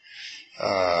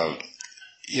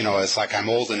 it's like I'm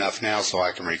old enough now so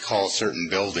I can recall certain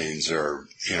buildings or,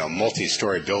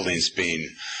 multi-story buildings being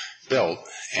built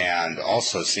and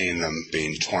also seeing them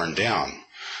being torn down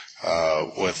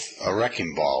with a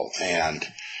wrecking ball. And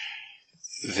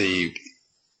the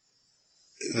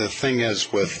thing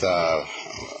is with,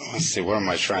 let's see, what am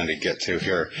I trying to get to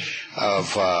here?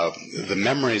 Of the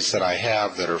memories that I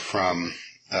have that are from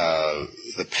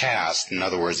the past, in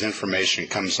other words, information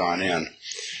comes on in.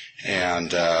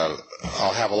 And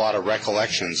I'll have a lot of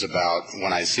recollections about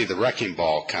when I see the wrecking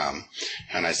ball come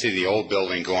and I see the old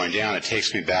building going down, it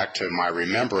takes me back to my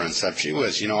remembrance of, gee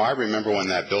whiz, I remember when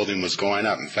that building was going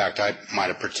up. In fact, I might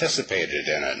have participated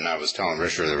in it. And I was telling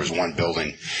Richard there was one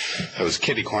building that was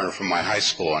kitty corner from my high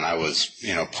school, and I was,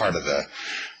 part of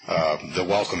the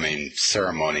welcoming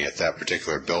ceremony at that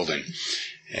particular building.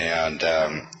 And,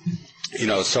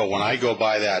 so when I go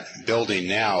by that building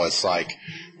now, it's like,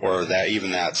 or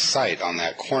that site on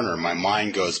that corner, my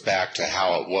mind goes back to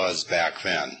how it was back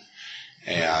then.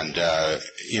 And,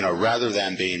 rather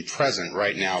than being present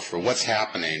right now for what's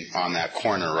happening on that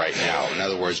corner right now, in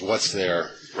other words, what's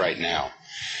there right now.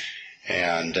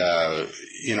 And,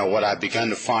 what I've begun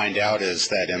to find out is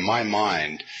that in my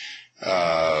mind,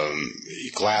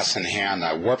 glass in hand.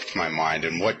 I warped my mind,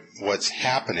 and what's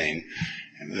happening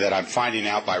that I'm finding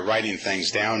out by writing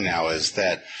things down now is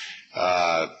that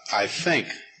I think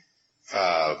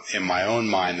in my own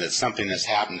mind that something has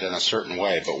happened in a certain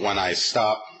way, but when I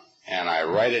stop and I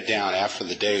write it down after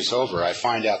the day's over, I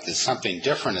find out that something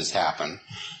different has happened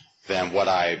than what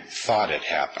I thought had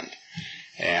happened.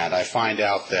 And I find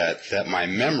out that my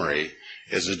memory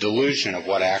is a delusion of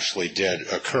what actually did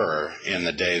occur in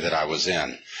the day that I was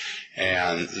in.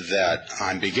 And that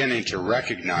I'm beginning to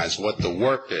recognize what the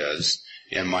warp is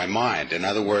in my mind. In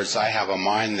other words, I have a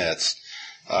mind that's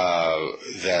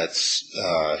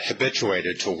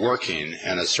habituated to working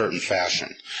in a certain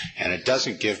fashion, and it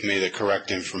doesn't give me the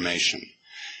correct information.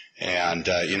 And,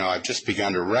 I've just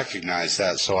begun to recognize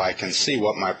that so I can see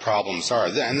what my problems are.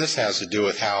 And this has to do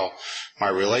with how my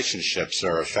relationships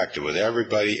are affected with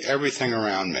everybody, everything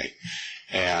around me.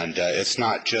 And it's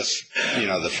not just,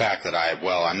 the fact that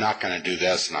I'm not going to do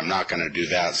this and I'm not going to do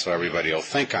that so everybody will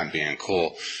think I'm being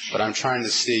cool. But I'm trying to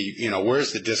see,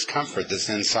 where's the discomfort that's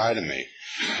inside of me?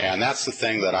 And that's the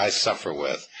thing that I suffer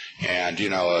with. And,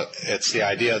 it's the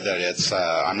idea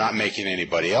that I'm not making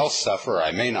anybody else suffer.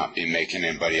 I may not be making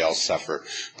anybody else suffer,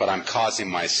 but I'm causing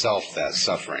myself that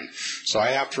suffering. So I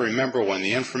have to remember when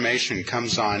the information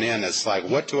comes on in, it's like,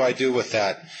 what do I do with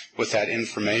that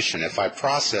information? If I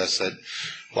process it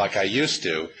like I used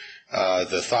to,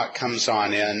 the thought comes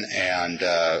on in and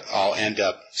I'll end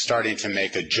up starting to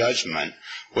make a judgment,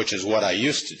 which is what I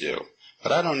used to do.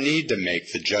 But I don't need to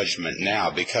make the judgment now,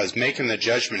 because making the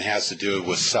judgment has to do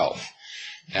with self.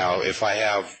 Now, if I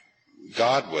have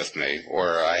God with me,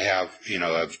 or I have,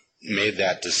 I've made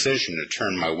that decision to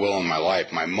turn my will and my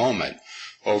life, my moment,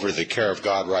 over the care of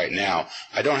God right now,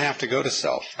 I don't have to go to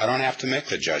self. I don't have to make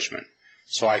the judgment.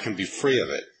 So I can be free of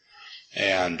it.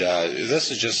 And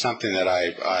this is just something that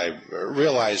I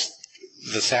realized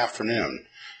this afternoon,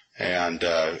 and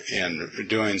in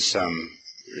doing some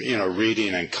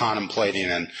reading and contemplating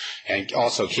and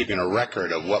also keeping a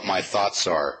record of what my thoughts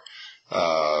are,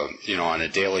 on a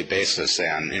daily basis.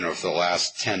 And, for the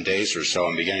last 10 days or so,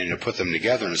 I'm beginning to put them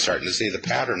together and starting to see the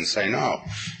pattern and say, no,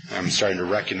 I'm starting to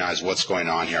recognize what's going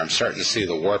on here. I'm starting to see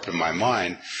the warp in my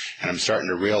mind, and I'm starting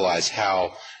to realize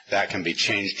how that can be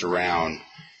changed around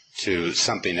to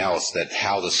something else, that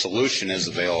how the solution is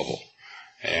available.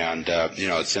 And,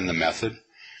 it's in the method.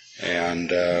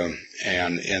 And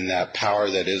in that power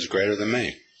that is greater than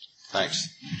me. Thanks.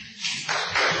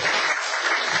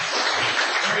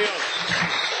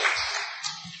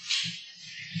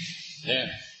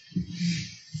 Dan.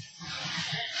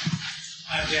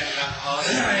 I'm Dan Alcoholic.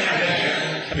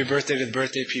 Happy birthday to the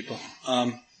birthday people.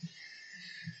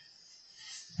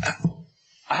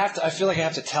 I feel like I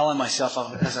have to tell on myself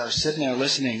as I was sitting there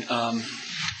listening.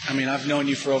 I've known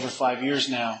you for over 5 years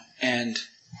now, and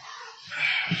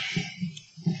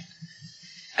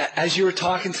as you were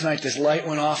talking tonight, this light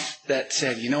went off that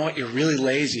said, you know what, you're really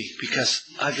lazy, because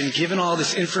I've been given all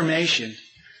this information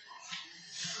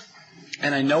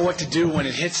and I know what to do when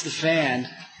it hits the fan,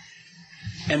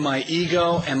 and my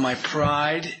ego and my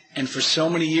pride, and for so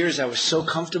many years I was so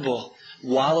comfortable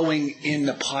wallowing in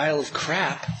the pile of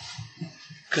crap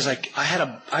because I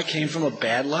came from a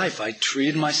bad life. I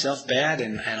treated myself bad,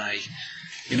 and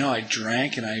I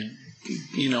drank and I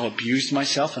abused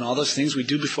myself and all those things we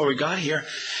do before we got here.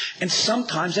 And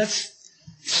sometimes that's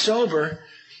sober.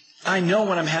 I know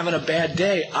when I'm having a bad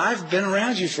day. I've been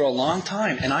around you for a long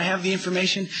time, and I have the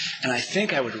information, and I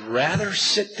think I would rather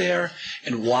sit there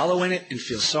and wallow in it and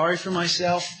feel sorry for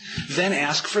myself than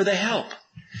ask for the help.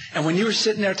 And when you were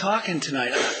sitting there talking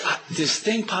tonight, this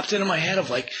thing popped into my head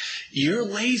of like, you're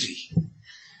lazy.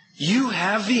 You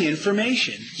have the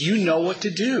information. You know what to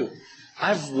do.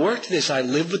 I've worked this. I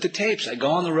live with the tapes. I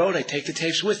go on the road. I take the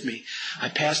tapes with me. I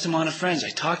pass them on to friends. I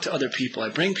talk to other people. I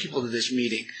bring people to this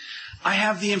meeting. I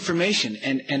have the information.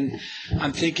 And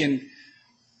I'm thinking,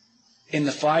 in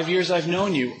the 5 years I've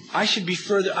known you, I should be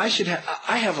further. I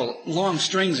have a long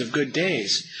strings of good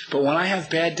days. But when I have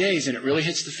bad days and it really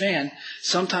hits the fan,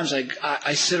 sometimes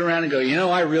I sit around and go,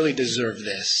 I really deserve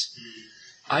this.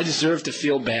 I deserve to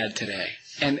feel bad today.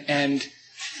 And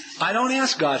I don't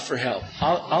ask God for help.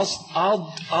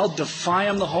 I'll defy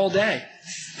Him the whole day,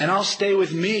 and I'll stay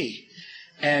with me,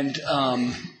 and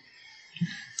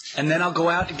then I'll go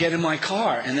out to get in my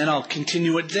car, and then I'll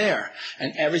continue it there,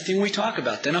 and everything we talk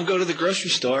about. Then I'll go to the grocery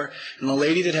store, and the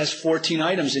lady that has 14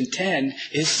 items in 10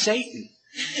 is Satan,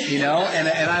 and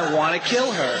I want to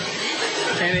kill her,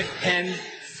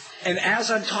 And as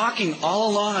I'm talking,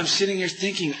 all along I'm sitting here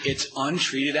thinking it's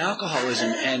untreated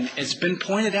alcoholism. And it's been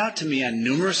pointed out to me on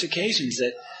numerous occasions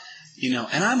that,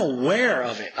 and I'm aware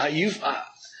of it.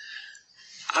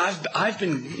 I've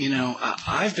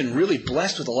been really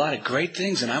blessed with a lot of great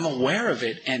things, and I'm aware of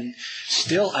it. And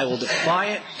still, I will defy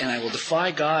it, and I will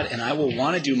defy God, and I will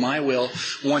want to do my will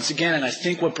once again. And I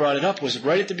think what brought it up was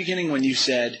right at the beginning when you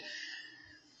said,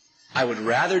 I would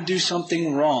rather do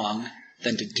something wrong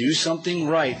than to do something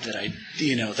right that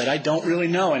I don't really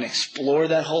know, and explore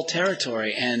that whole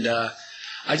territory. And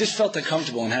I just felt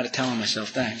uncomfortable and had to tell myself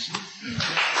thanks.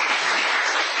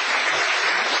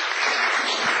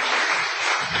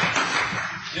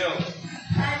 Jill.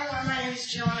 Hi everyone, my name is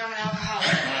Jill and I'm an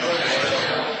alcoholic.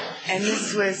 And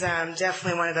this was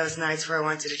definitely one of those nights where I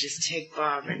wanted to just take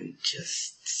Bob and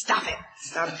just stop it.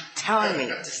 Stop telling me.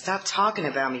 Just stop talking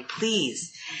about me,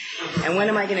 please. And when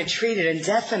am I going to treat it? And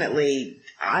definitely,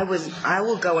 I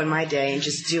will go in my day and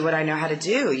just do what I know how to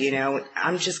do, you know.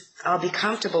 I'll be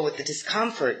comfortable with the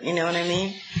discomfort, you know what I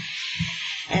mean?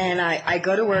 And I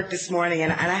go to work this morning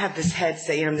and I have this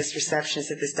headset, you know, I'm this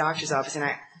receptionist at this doctor's office, and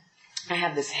I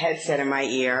have this headset in my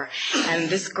ear, and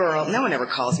this girl, no one ever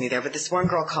calls me there, but this one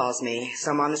girl calls me,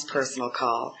 so I'm on this personal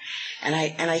call, and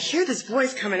I hear this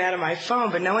voice coming out of my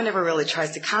phone, but no one ever really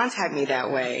tries to contact me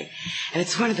that way, and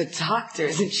it's one of the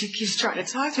doctors, and she keeps trying to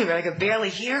talk to me, but I could barely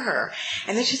hear her,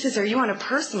 and then she says, are you on a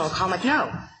personal call? I'm like, no,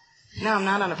 I'm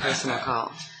not on a personal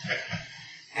call.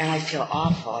 And I feel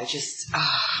awful. I'm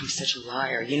such a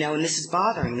liar, you know, and this is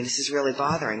bothering me. This is really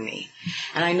bothering me.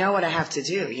 And I know what I have to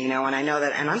do, you know, and I know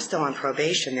that, and I'm still on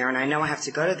probation there, and I know I have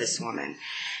to go to this woman.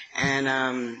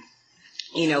 And,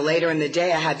 you know, later in the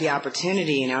day I had the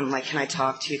opportunity, you know, I'm like, can I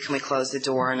talk to you? Can we close the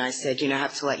door? And I said, you know, I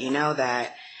have to let you know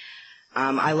that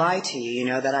I lied to you, you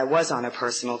know, that I was on a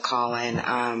personal call,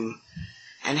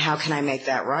 and how can I make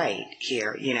that right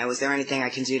here? You know, is there anything I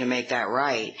can do to make that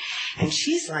right? And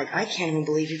she's like, I can't even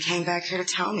believe you came back here to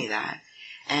tell me that.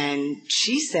 And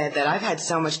she said that I've had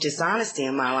so much dishonesty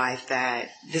in my life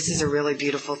that this is a really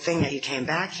beautiful thing that you came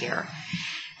back here.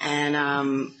 And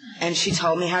she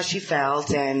told me how she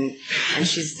felt, and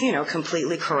she's, you know,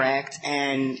 completely correct.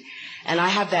 And I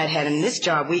have that head. In this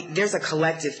job, there's a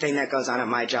collective thing that goes on at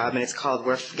my job, and it's called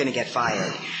 "We're going to get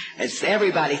fired."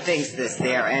 Everybody thinks this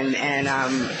there, and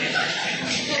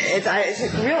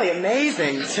it's really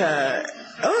amazing to.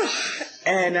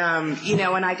 You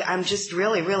know, and I'm just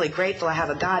really, really grateful I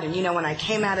have a God. And you know, when I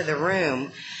came out of the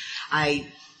room,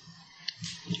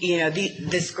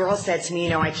 this girl said to me,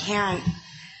 you know, I can't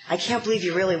believe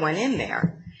you really went in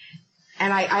there.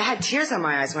 And I had tears in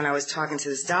my eyes when I was talking to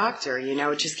this doctor, you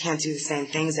know, it just can't do the same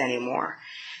things anymore.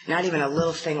 Not even a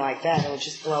little thing like that, it'll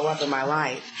just blow up in my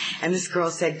life. And this girl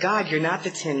said, God, you're not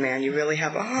the Tin Man, you really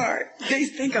have a heart. They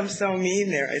think I'm so mean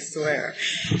there, I swear.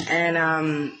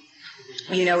 And,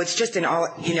 you know, it's just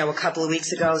a couple of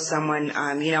weeks ago, someone,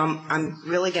 you know, I'm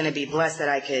really going to be blessed that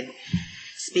I could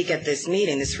speak at this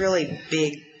meeting, this really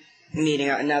big meeting,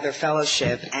 another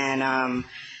fellowship, and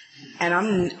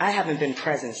I haven't been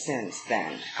present since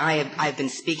then. I've been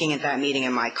speaking at that meeting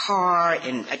in my car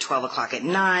at 12 o'clock at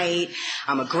night.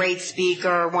 I'm a great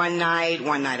speaker one night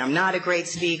I'm not a great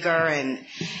speaker, and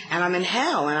I'm in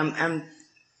hell, and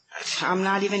I'm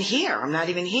not even here.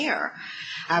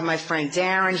 I have my friend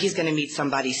Darren. He's going to meet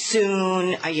somebody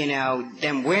soon. You know,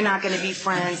 then we're not going to be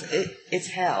friends. It's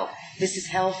hell. This is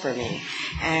hell for me.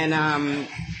 And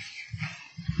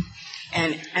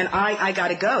I got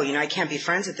to go. You know, I can't be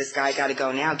friends with this guy. I got to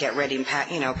go now, get ready and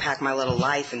pack my little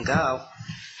life and go.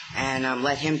 And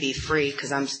let him be free,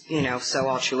 because I'm, you know, so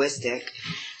altruistic.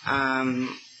 And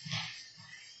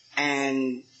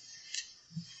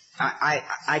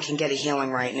I can get a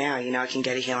healing right now. You know, I can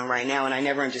get a healing right now. And I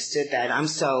never understood that. I'm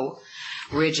so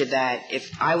rigid that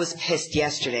if I was pissed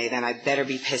yesterday, then I better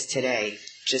be pissed today,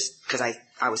 just because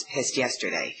I was pissed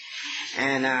yesterday.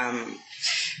 And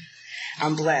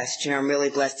I'm blessed. You know, I'm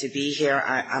really blessed to be here.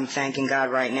 I'm thanking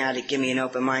God right now to give me an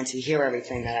open mind to hear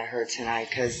everything that I heard tonight,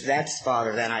 because that's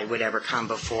farther than I would ever come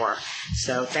before.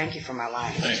 So thank you for my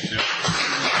life. Thank you.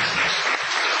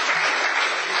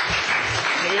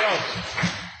 Anybody else?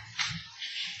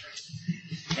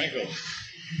 Michael.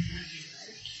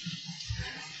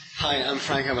 Hi, I'm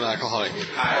Frank. I'm an alcoholic.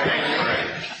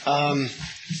 Hi.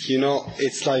 You know,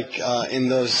 it's like in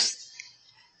those.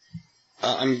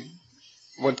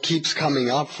 What keeps coming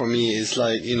up for me is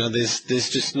like, you know, there's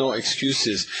just no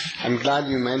excuses. I'm glad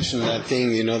you mentioned that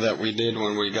thing, you know, that we did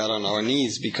when we got on our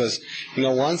knees, because, you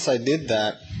know, once I did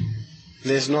that,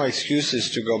 there's no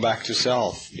excuses to go back to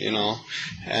self, you know,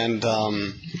 and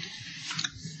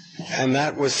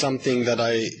that was something that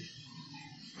I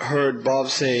heard Bob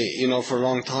say, you know, for a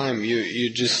long time.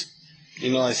 You just,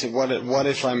 you know, I said, what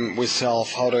if I'm with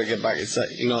self? How do I get back? It's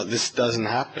like, you know, this doesn't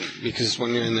happen, because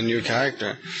when you're in the new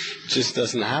character, it just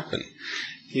doesn't happen,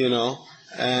 you know.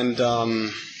 And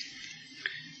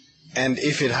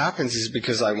if it happens, it's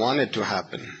because I want it to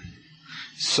happen.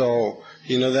 So,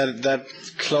 that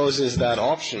closes that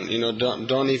option.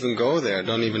 Don't even go there.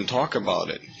 Don't even talk about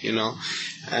it,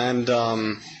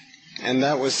 And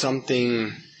that was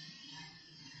something,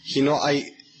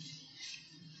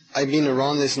 I've been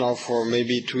around this now for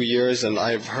maybe 2 years, and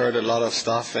I've heard a lot of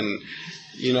stuff, and,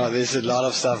 there's a lot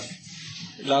of stuff,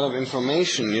 a lot of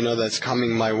information, that's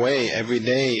coming my way every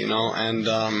day, and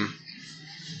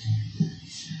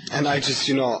I just,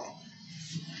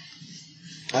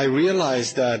 I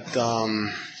realized that,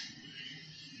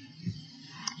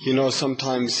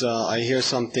 sometimes I hear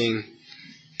something,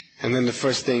 and then the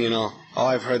first thing, oh,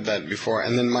 I've heard that before,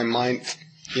 and then my mind,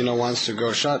 wants to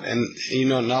go shut, and,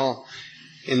 now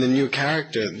in the new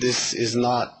character, this is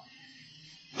not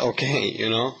okay,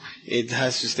 it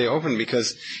has to stay open,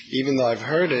 because even though I've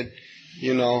heard it,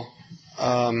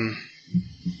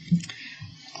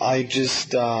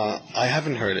 I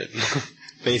haven't heard it,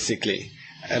 basically.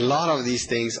 A lot of these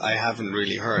things I haven't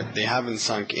really heard. They haven't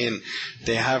sunk in.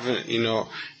 They haven't,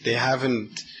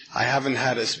 I haven't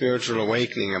had a spiritual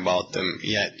awakening about them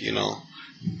yet,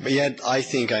 But yet I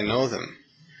think I know them.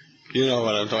 You know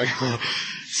what I'm talking about.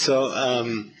 So,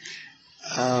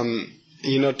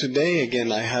 today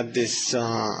again I had this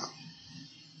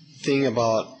thing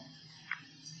about,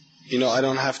 I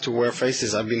don't have to wear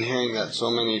faces. I've been hearing that so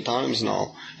many times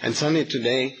now. And suddenly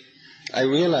today I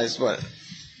realized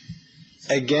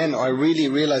I really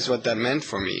realized what that meant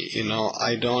for me.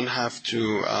 I don't have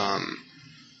to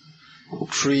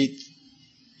treat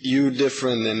you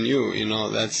different than you.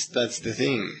 That's the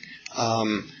thing.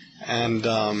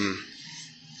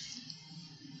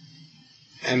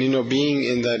 Being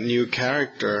in that new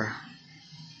character,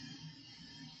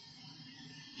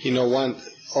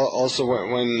 also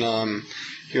when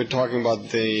you're talking about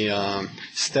the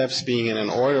steps being in an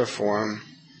order form,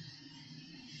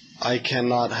 I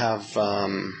cannot have, I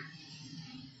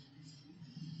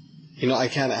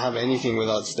can't have anything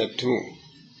without step 2,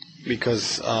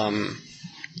 because I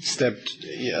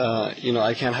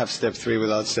can't have step 3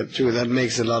 without step 2. That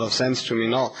makes a lot of sense to me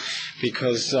now,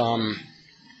 because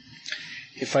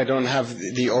if I don't have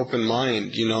the open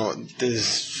mind,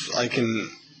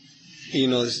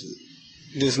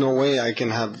 there's no way I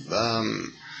can have,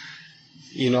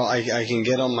 I can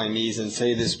get on my knees and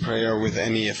say this prayer with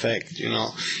any effect,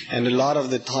 And a lot of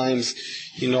the times,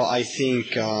 I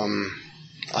think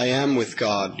I am with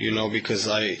God, because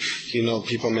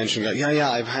people mention God. Yeah,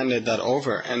 I've handed that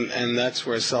over. And that's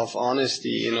where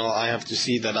self-honesty, I have to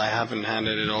see that I haven't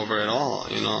handed it over at all,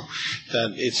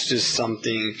 That it's just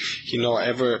something,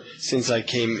 ever since I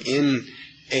came in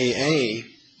AA,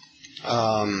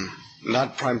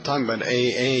 not prime time, but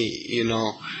AA,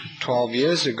 12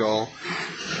 years ago,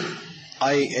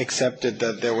 I accepted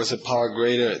that there was a power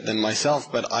greater than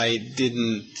myself, but I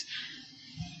didn't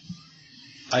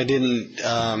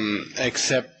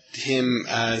accept him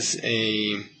as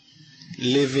a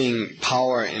living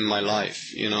power in my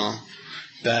life,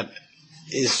 that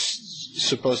is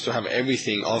supposed to have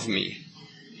everything of me,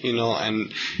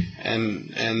 and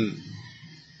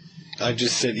I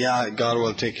just said, yeah, God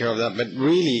will take care of that. But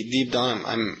really, deep down,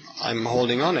 I'm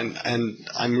holding on, and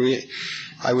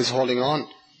I was holding on,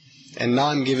 and now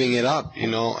I'm giving it up,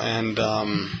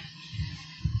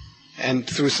 and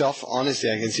through self-honesty,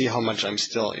 I can see how much I'm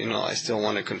still, I still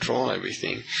want to control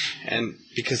everything, and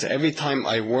because every time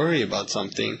I worry about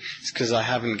something, it's because I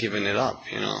haven't given it up,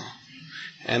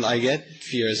 and I get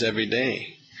fears every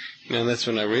day, and that's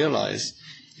when I realize,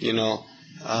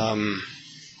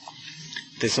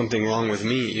 there's something wrong with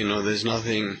me, there's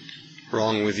nothing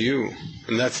wrong with you.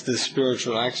 And that's the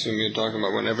spiritual axiom you're talking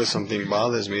about. Whenever something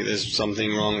bothers me, there's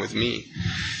something wrong with me.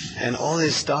 And all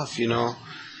this stuff,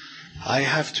 I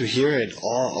have to hear it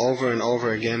all over and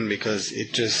over again, because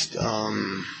it just,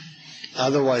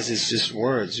 otherwise it's just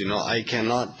words, I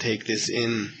cannot take this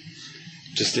in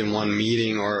just in one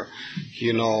meeting, or,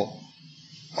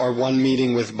 or one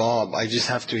meeting with Bob. I just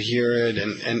have to hear it,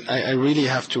 and I really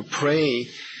have to pray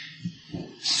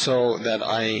so that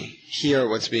I hear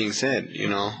what's being said,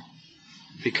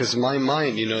 because my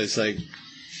mind, it's like,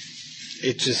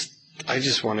 I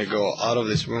just want to go out of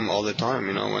this room all the time,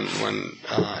 when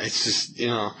it's just,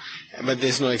 but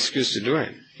there's no excuse to do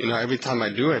it. Every time I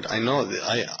do it, I know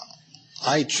that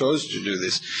I chose to do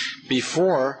this.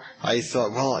 Before, I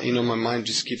thought, well, my mind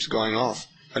just keeps going off,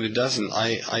 but it doesn't.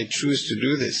 I choose to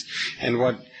do this. And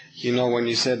what, when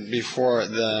you said before,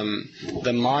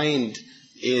 the mind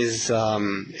is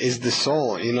the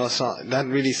soul, so that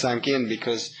really sank in,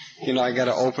 because, I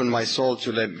gotta open my soul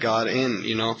to let God in,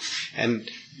 and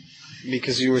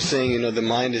because you were saying, the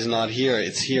mind is not here,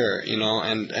 it's here,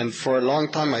 and for a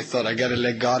long time I thought I got to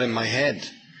let God in my head,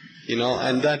 and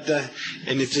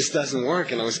and it just doesn't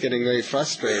work, and I was getting very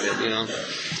frustrated,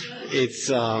 It's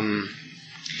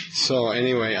so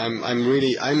anyway, I'm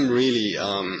really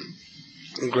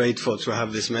grateful to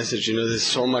have this message. There's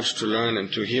so much to learn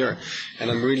and to hear,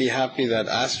 and I'm really happy that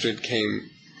Astrid came,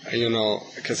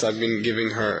 because I've been giving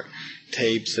her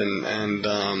tapes and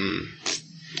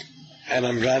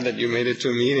I'm glad that you made it to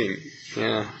a meeting.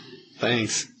 Yeah,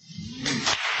 thanks.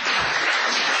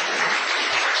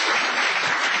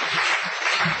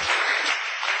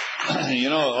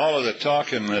 All of the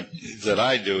talking that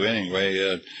I do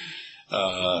anyway,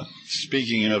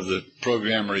 speaking of the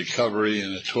program recovery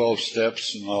and the 12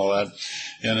 steps and all that,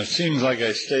 and it seems like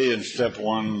I stay in step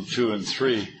 1, 2, and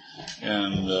 3.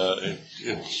 And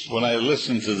it's when I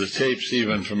listen to the tapes,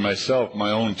 even for myself,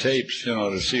 my own tapes,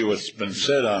 to see what's been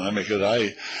said on them, because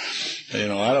I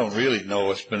don't really know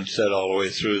what's been said all the way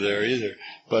through there either.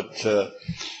 But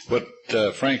what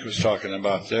Frank was talking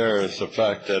about there is the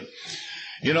fact that,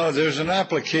 there's an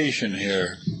application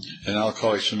here in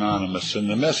Alcoholics Anonymous, and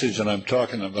the message that I'm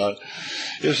talking about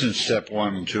isn't step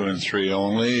 1, 2, and 3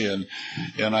 only, and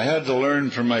I had to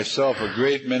learn for myself a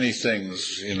great many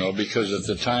things, because at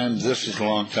the time, this is a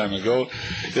long time ago,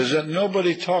 is that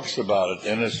nobody talks about it,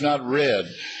 and it's not read,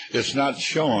 it's not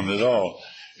shown at all.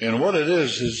 And what it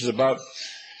is about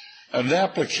an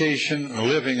application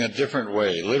living a different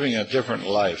way, living a different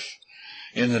life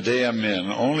in the day I'm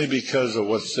in, only because of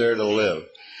what's there to live.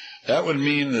 That would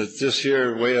mean that this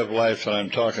here way of life that I'm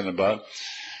talking about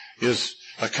is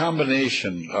a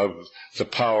combination of the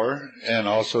power and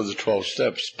also the 12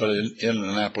 steps, but in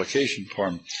an application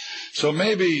form. So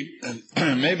maybe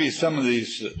some of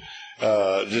these,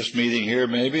 this meeting here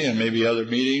maybe, and maybe other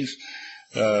meetings,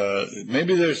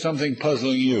 maybe there's something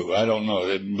puzzling you. I don't know.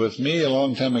 With me, a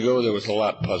long time ago, there was a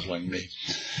lot puzzling me.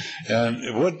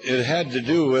 And what it had to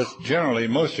do with,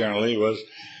 most generally,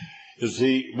 is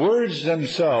the words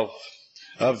themselves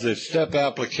of the step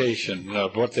application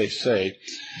of what they say.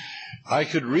 I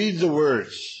could read the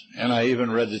words, and I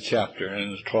even read the chapter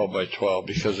in 12 by 12,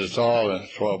 because it's all in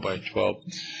 12 by 12.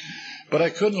 But I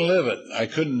couldn't live it. I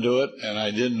couldn't do it, and I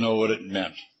didn't know what it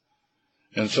meant.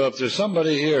 And so if there's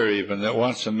somebody here even that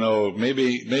wants to know,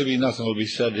 maybe nothing will be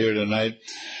said here tonight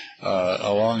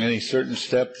along any certain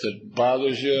step that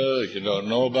bothers you, that you don't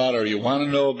know about, or you want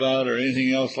to know about, or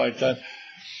anything else like that,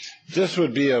 this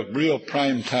would be a real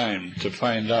prime time to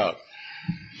find out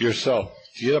yourself.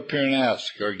 Get up here and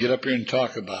ask, or get up here and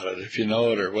talk about it if you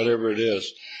know it, or whatever it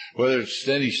is. Whether it's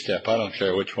any step, I don't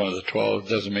care which one of the 12, it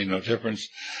doesn't make no difference,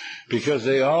 because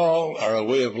they all are a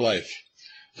way of life.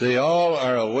 They all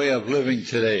are a way of living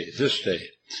today, this day,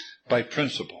 by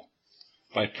principle.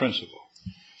 By principle.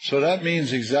 So that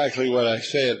means exactly what I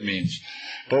say it means.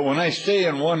 But when I stay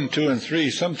in 1, 2, and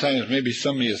 3, sometimes maybe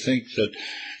some of you think that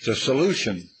the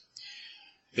solution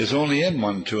is only in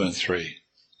 1, 2, and 3.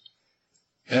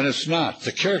 And it's not.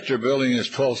 The character building is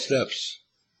 12 steps.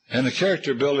 And the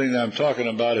character building that I'm talking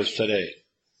about is today.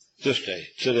 This day.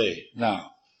 Today.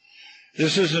 Now.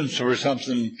 This isn't for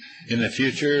something in the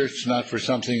future. It's not for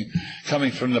something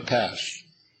coming from the past.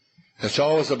 It's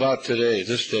always about today,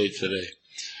 this day, today.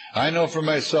 I know for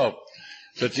myself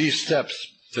that these steps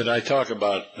that I talk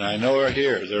about, and I know are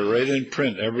here, they're right in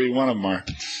print, every one of them are,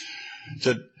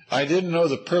 that I didn't know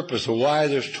the purpose of why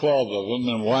there's 12 of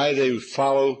them and why they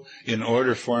follow in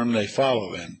order form they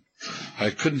follow in. I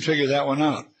couldn't figure that one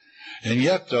out. And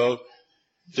yet, though,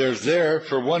 they're there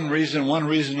for one reason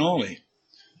only,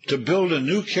 to build a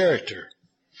new character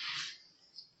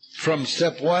from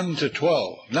step 1 to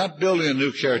 12. Not building a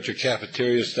new character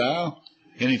cafeteria style,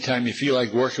 anytime you feel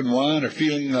like working one or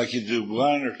feeling like you do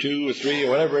 1 or 2 or 3 or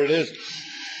whatever it is,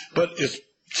 but it's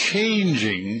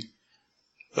changing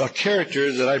a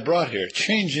character that I brought here.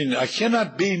 Changing. I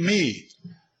cannot be me.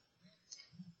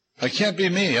 I can't be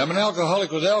me. I'm an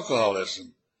alcoholic with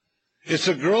alcoholism. It's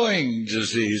a growing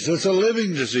disease. It's a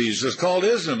living disease. It's called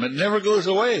ism. It never goes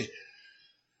away.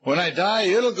 When I die,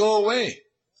 it'll go away.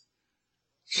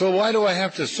 So why do I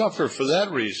have to suffer for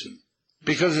that reason?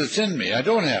 Because it's in me. I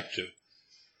don't have to.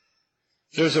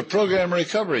 There's a program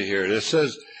recovery here that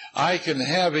says I can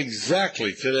have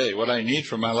exactly today what I need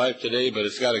for my life today, but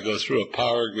it's got to go through a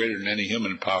power greater than any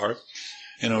human power.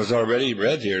 And it was already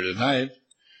read here tonight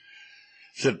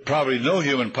that probably no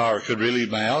human power could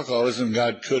relieve my alcoholism.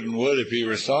 God could and would if he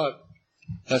ever saw it.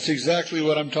 That's exactly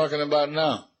what I'm talking about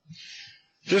now.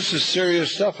 This is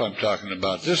serious stuff I'm talking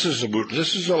about. This is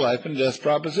a life and death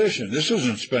proposition. This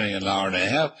isn't spending an hour and a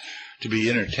half to be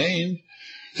entertained.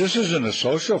 This isn't a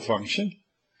social function.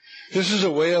 This is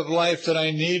a way of life that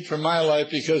I need for my life,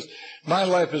 because my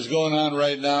life is going on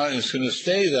right now, and it's going to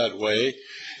stay that way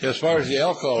as far as the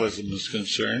alcoholism is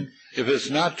concerned. If it's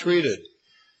not treated,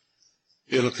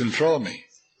 it'll control me.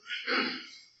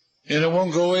 And it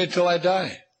won't go away until I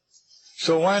die.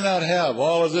 So why not have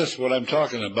all of this, what I'm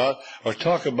talking about, or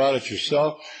talk about it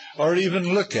yourself, or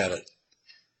even look at it?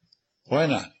 Why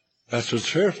not? That's what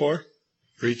it's here for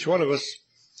each one of us.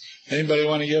 Anybody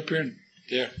want to get up here?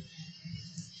 Yeah.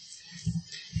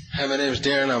 Hi, my name is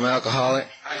Darren. I'm an alcoholic.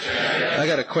 I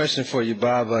got a question for you,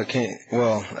 Bob.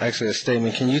 Actually a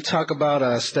statement. Can you talk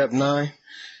about step 9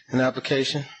 in the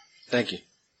application? Thank you.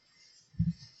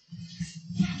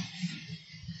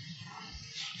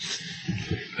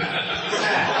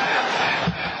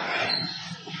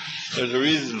 There's a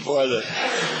reason for that.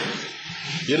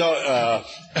 You know,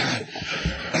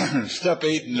 step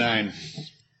 8 and 9,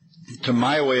 to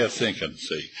my way of thinking,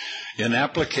 see, in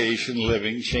application,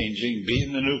 living, changing,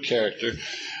 being the new character,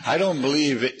 I don't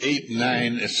believe 8 and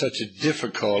 9 is such a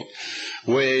difficult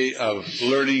way of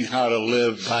learning how to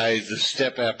live by the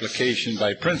step application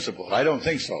by principle. I don't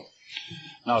think so.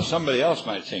 Now, somebody else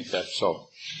might think that's so.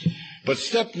 But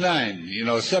step 9, you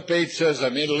know, step 8 says, I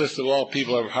made a list of all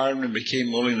people I've harmed and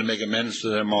became willing to make amends to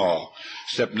them all.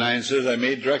 Step 9 says, I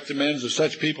made direct amends to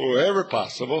such people wherever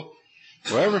possible.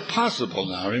 Wherever possible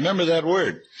now. Remember that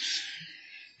word.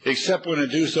 Except when I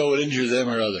do so would injure them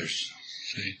or others.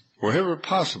 See? Wherever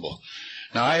possible.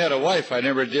 Now, I had a wife I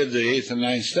never did the 8th and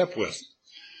 9th step with.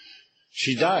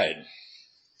 She died.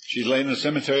 She lay in the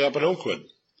cemetery up at Oakwood.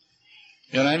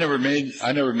 And I never made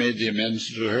the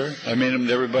amends to her. I made them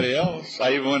to everybody else.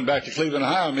 I even went back to Cleveland,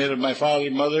 Ohio. I made them to my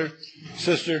father, mother,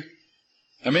 sister.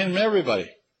 I made them to everybody.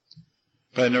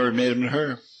 But I never made them to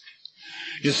her.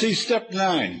 You see, step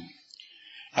 9,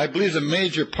 I believe the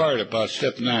major part about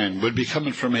step 9 would be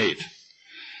coming from 8.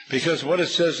 Because what it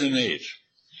says in 8,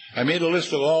 I made a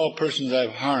list of all persons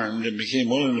I've harmed and became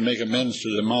willing to make amends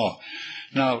to them all.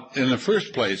 Now, in the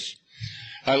first place,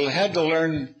 I had to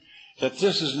learn that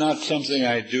this is not something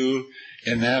I do,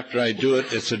 and after I do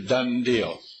it, it's a done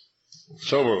deal.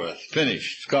 It's over with.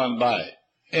 Finished. It's gone by.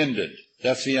 Ended.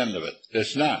 That's the end of it.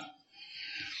 It's not.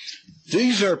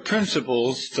 These are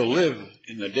principles to live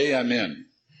in the day I'm in.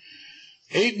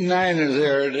 8 and 9 are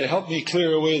there to help me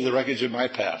clear away the wreckage of my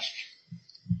past.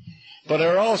 But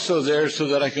are also there so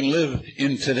that I can live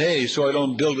in today, so I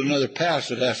don't build another past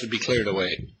that has to be cleared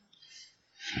away.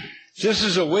 This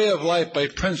is a way of life by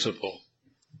principle.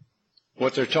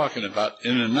 What they're talking about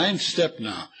in the 9th step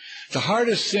now. The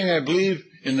hardest thing, I believe,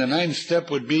 in the 9th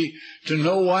step would be to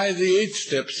know why the 8th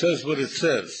step says what it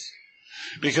says.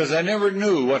 Because I never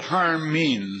knew what harm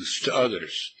means to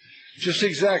others. Just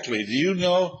exactly. Do you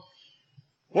know?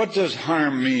 What does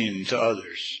harm mean to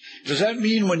others? Does that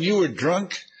mean when you were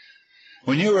drunk?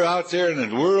 When you were out there in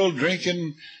the world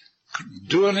drinking,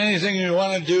 doing anything you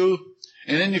want to do,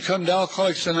 and then you come to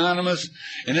Alcoholics Anonymous,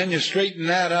 and then you straighten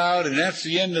that out, and that's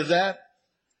the end of that?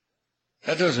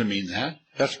 That doesn't mean that.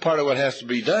 That's part of what has to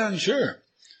be done, sure.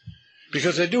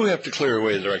 Because I do have to clear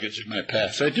away the wreckage of my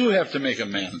past. I do have to make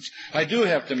amends. I do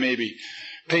have to maybe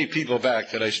pay people back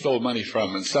that I stole money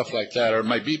from and stuff like that. Or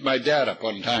I beat my dad up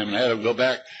one time and I had to go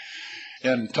back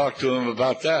and talk to him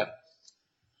about that.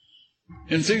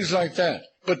 And things like that.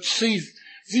 But see,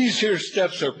 these here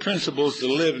steps are principles to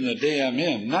live in the day I'm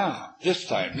in. Now, this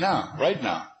time, now, right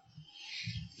now.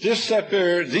 This step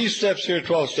here, these steps here,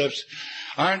 12 steps,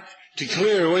 aren't to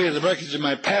clear away the wreckage of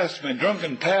my past, my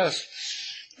drunken past,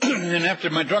 and after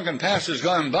my drunken past has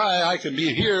gone by, I can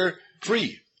be here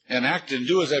free and act and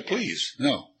do as I please.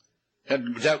 No,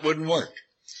 that wouldn't work.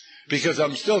 Because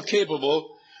I'm still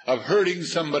capable of hurting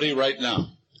somebody right now.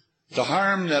 The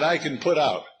harm that I can put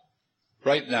out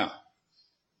right now.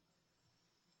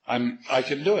 I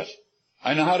can do it.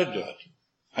 I know how to do it.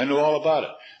 I know all about it.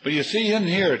 But you see in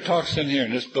here, it talks in here,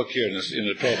 in this book here, in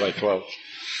the 12 by 12.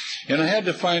 And I had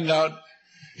to find out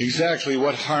exactly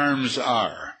what harms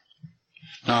are.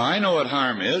 Now, I know what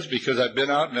harm is because I've been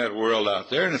out in that world out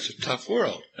there, and it's a tough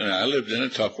world. And I lived in a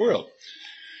tough world.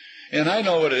 And I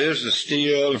know what it is to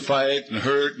steal and fight and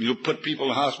hurt, and you put people in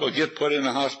the hospital, get put in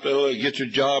the hospital, and get your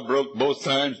jaw broke both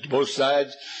times, both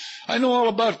sides. I know all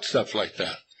about stuff like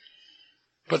that.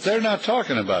 But they're not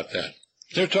talking about that.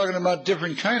 They're talking about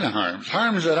different kind of harms.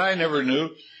 Harms that I never knew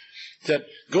that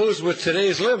goes with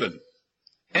today's living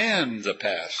and the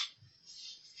past.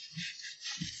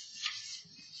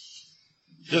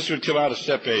 This would come out of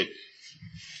step 8.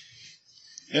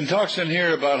 And talks in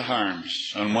here about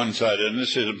harms on one side, and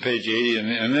this is on page 80,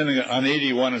 and then on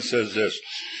 81 it says this.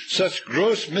 Such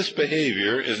gross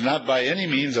misbehavior is not by any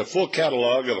means a full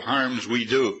catalog of harms we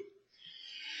do.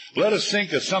 Let us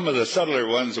think of some of the subtler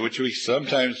ones, which we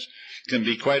sometimes can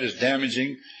be quite as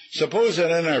damaging. Suppose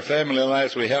that in our family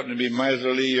lives we happen to be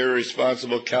miserly,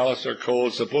 irresponsible, callous, or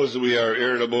cold. Suppose that we are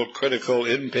irritable, critical,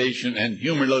 impatient, and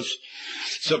humorless.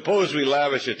 Suppose we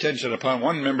lavish attention upon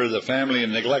one member of the family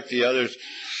and neglect the others.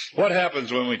 What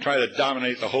happens when we try to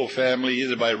dominate the whole family,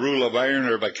 either by rule of iron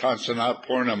or by constant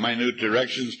outpouring of minute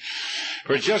directions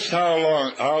for just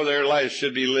how their lives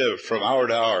should be lived from hour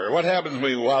to hour? What happens when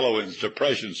we wallow in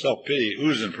depression, self-pity,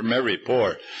 oozing from every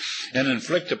pore, and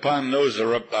inflict upon those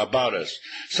about us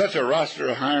such a roster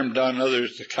of harm done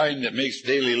others, the kind that makes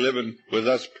daily living with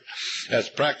us as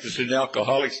practicing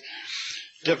alcoholics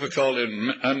difficult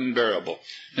and unbearable?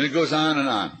 And it goes on and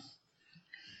on.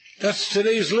 That's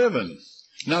today's living.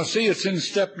 Now see, it's in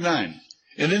step 9.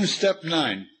 And in step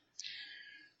 9,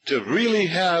 to really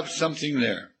have something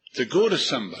there, to go to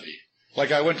somebody,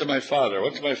 like I went to my father. I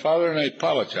went to my father and I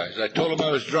apologized. I told him I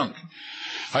was drunk.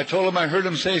 I told him I heard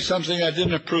him say something I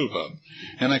didn't approve of,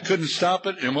 and I couldn't stop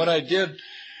it, and what I did,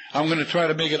 I'm going to try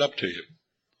to make it up to you.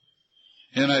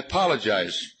 And I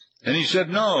apologized. And he said,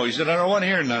 no. He said, I don't want to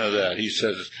hear none of that. He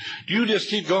says, you just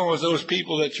keep going with those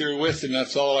people that you're with, and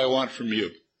that's all I want from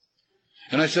you.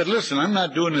 And I said, listen, I'm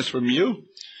not doing this from you.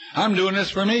 I'm doing this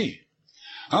for me.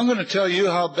 I'm going to tell you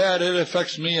how bad it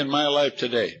affects me in my life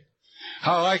today.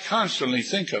 How I constantly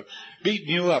think of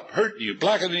beating you up, hurting you,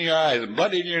 blackening your eyes, and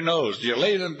blood in your nose. You're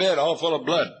laying in bed all full of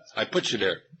blood. I put you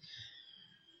there.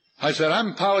 I said,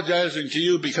 I'm apologizing to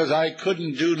you because I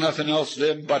couldn't do nothing else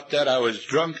then but that. I was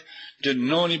drunk, didn't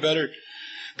know any better,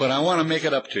 but I want to make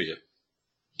it up to you.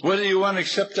 Whether you want to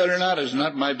accept that or not is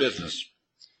not my business.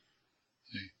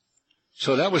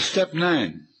 So that was step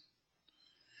 9.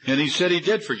 And he said he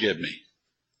did forgive me.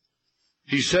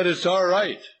 He said it's all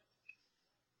right.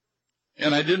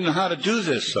 And I didn't know how to do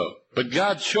this, so. But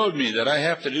God showed me that I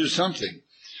have to do something.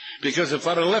 Because if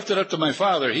I'd have left it up to my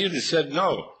father, he'd have said,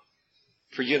 no,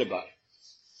 forget about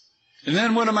it. And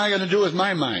then what am I going to do with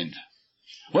my mind?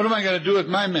 What am I going to do with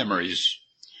my memories?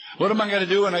 What am I going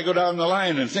to do when I go down the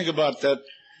line and think about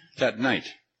that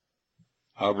night?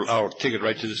 I'll take it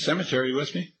right to the cemetery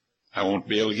with me. I won't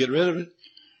be able to get rid of it.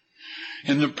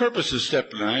 And the purpose of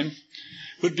step 9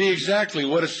 would be exactly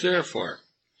what it's there for.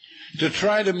 To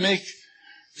try to make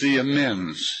the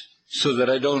amends so that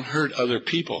I don't hurt other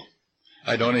people.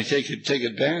 I don't take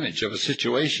advantage of a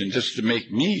situation just to make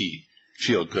me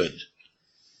feel good.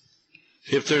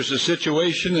 If there's a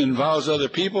situation that involves other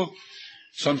people,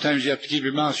 sometimes you have to keep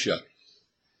your mouth shut.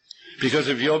 Because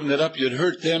if you opened it up, you'd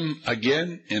hurt them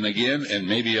again and again and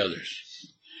maybe others.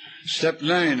 Step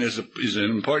 9 is an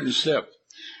important step.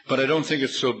 But I don't think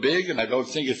it's so big, and I don't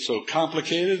think it's so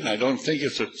complicated, and I don't think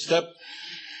it's a step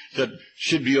that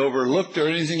should be overlooked or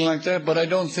anything like that, but I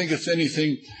don't think it's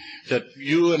anything that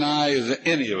you and I,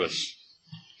 any of us,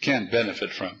 can't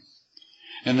benefit from.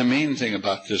 And the main thing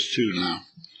about this, too, now,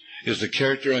 is the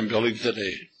character I'm building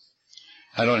today.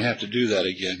 I don't have to do that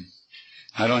again.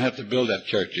 I don't have to build that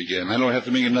character again. I don't have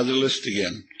to make another list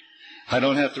again. I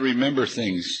don't have to remember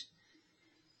things.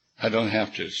 I don't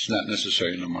have to. It's not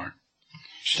necessary no more.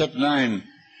 Step 9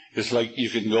 is like you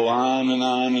can go on and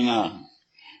on and on.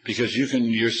 Because you can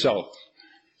yourself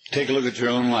take a look at your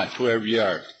own life, wherever you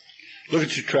are. Look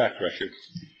at your track record.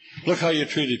 Look how you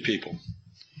treated people.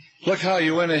 Look how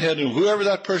you went ahead and whoever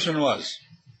that person was,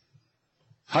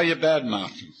 how you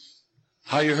badmouthed him,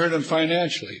 how you hurt him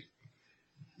financially.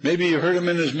 Maybe you hurt him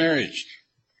in his marriage.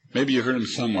 Maybe you hurt him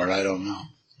somewhere, I don't know.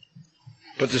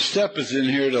 But the step is in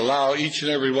here to allow each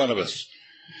and every one of us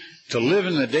to live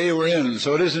in the day we're in,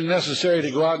 so it isn't necessary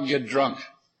to go out and get drunk.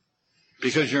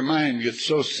 Because your mind gets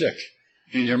so sick,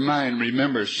 and your mind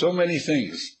remembers so many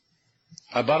things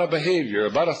about a behavior,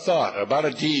 about a thought, about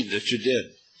a deed that you did.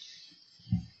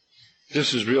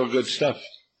 This is real good stuff.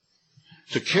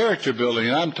 The character building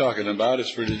I'm talking about is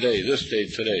for today, this day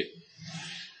today.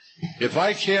 If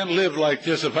I can't live like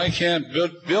this, if I can't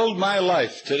build my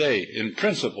life today in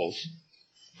principles,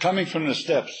 coming from the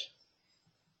steps,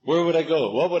 where would I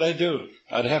go? What would I do?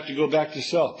 I'd have to go back to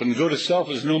self. And go to self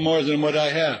is no more than what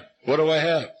I have. What do I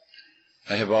have?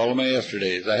 I have all of my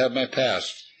yesterdays. I have my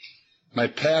past. My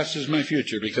past is my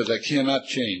future because I cannot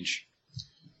change.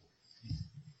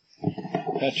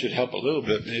 That should help a little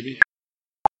bit, maybe.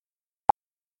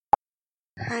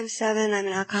 I'm 7. I'm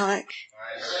an alcoholic.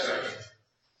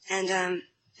 And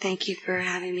thank you for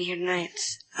having me here tonight.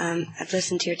 I've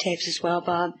listened to your tapes as well,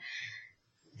 Bob.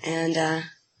 And I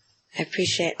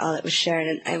appreciate all that was shared.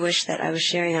 And I wish that I was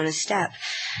sharing on a step.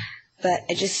 But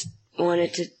I just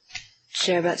wanted to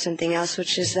share about something else,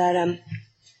 which is that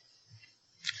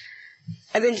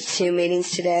I've been to 2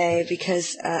 meetings today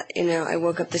because, I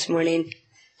woke up this morning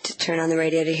to turn on the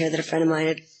radio to hear that a friend of mine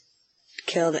had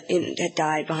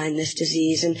died behind this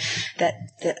disease, and that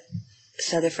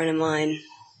this other friend of mine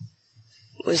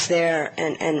was there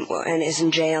and is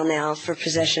in jail now for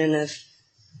possession of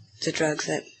the drugs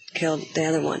that killed the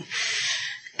other one.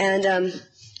 And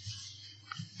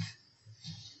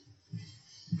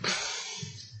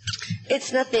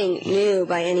it's nothing new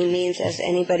by any means, as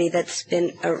anybody that's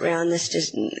been around this,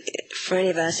 just for any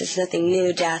of us, it's nothing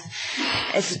new, death.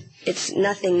 It's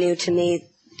nothing new to me,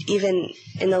 even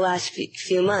in the last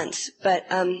few months. But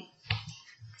I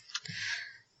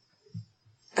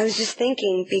was just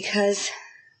thinking, because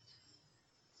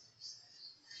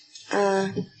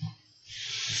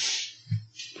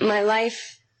my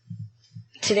life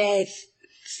today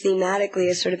thematically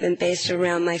has sort of been based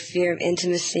around my fear of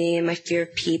intimacy and my fear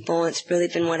of people. It's really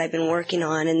been what I've been working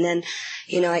on. And then,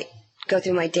 I go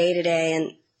through my day to day,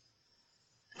 and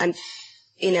I'm,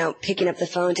 picking up the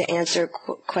phone to answer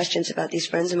questions about these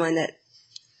friends of mine that,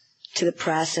 to the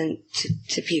press and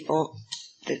to people,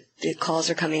 the calls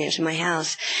are coming into my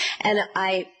house. And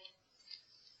I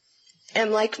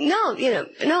am like, no,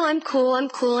 I'm cool,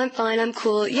 I'm fine, I'm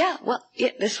cool. Yeah, well,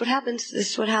 yeah, this is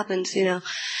what happens,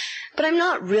 But I'm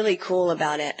not really cool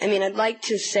about it. I mean, I'd like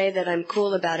to say that I'm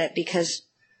cool about it because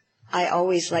I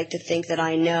always like to think that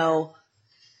I know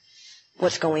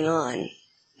what's going on.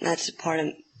 That's a part of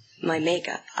my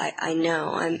makeup. I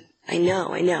know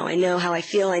how I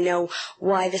feel. I know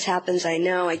why this happens. I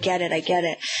get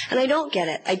it. And I don't get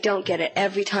it.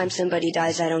 Every time somebody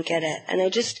dies, I don't get it. And I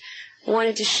just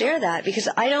wanted to share that because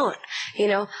I don't,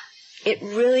 it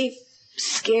really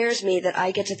scares me that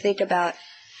I get to think about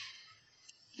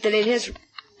that it is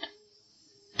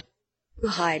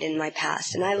hide in my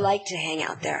past, and I like to hang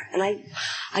out there, and I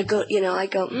go,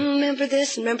 remember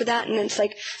this, remember that, and then it's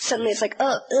like, suddenly it's like,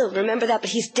 oh, remember that,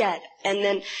 but he's dead, and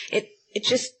then it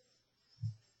just,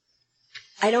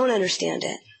 I don't understand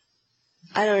it.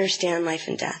 I don't understand life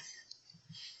and death,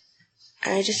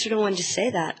 and I just sort of wanted to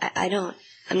say that.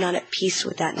 I'm not at peace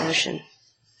with that notion,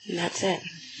 and that's it.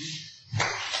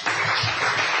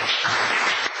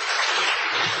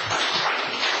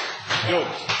 Go.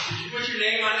 Did you put your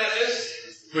name on that list?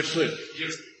 Which list?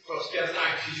 Step 9.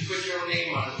 Did you put your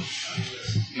name on the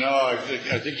list? No, I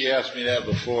think you asked me that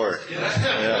before. Yeah,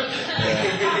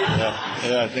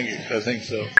 I think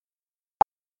so.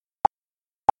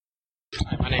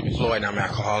 Hi, my name is Lloyd, and I'm an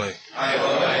alcoholic. Hi,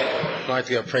 Lloyd. I'd like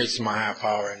to give praise to my higher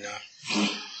power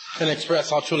and express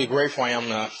how truly grateful I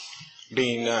am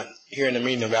being here in the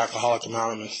meeting of Alcoholics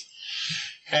Anonymous.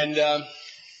 And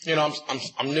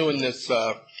I'm new in this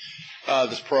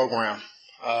program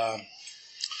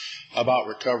about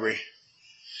recovery.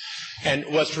 And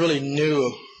what's really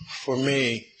new for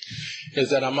me is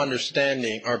that I'm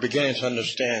understanding, or beginning to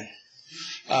understand,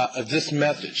 this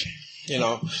message,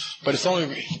 but it's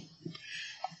only,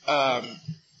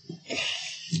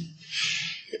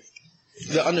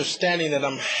 the understanding that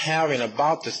I'm having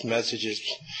about this message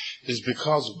is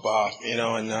because of Bob,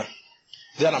 and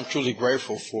that I'm truly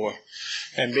grateful for.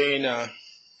 And being,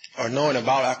 or knowing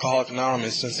about Alcoholics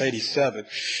Anonymous since '87,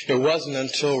 it wasn't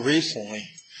until recently,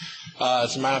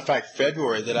 as a matter of fact,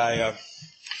 February, that I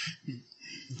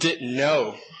didn't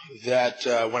know that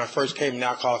when I first came to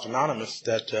Alcoholics Anonymous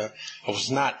that I was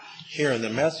not hearing the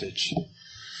message.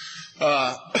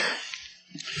 But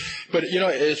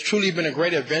it's truly been a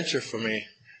great adventure for me.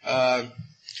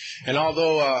 And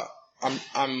although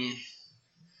I'm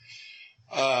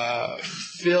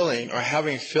feeling or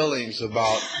having feelings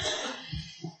about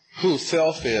who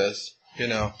self is,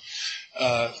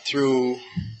 through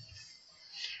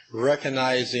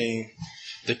recognizing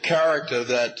the character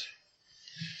that,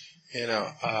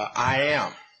 I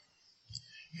am,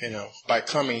 by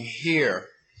coming here,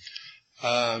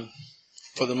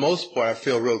 for the most part, I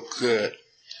feel real good,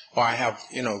 or I have,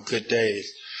 good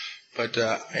days. But,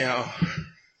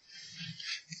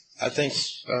 I think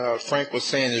Frank was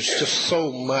saying there's just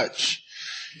so much,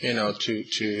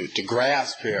 to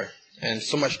grasp here, and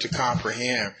so much to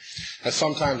comprehend. And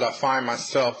sometimes I find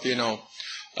myself,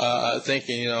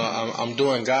 thinking, I'm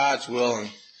doing God's will,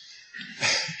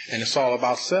 and it's all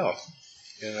about self,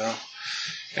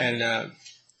 And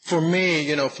for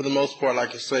me, for the most part,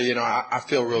 like I say, I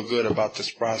feel real good about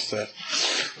this process.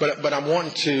 But I'm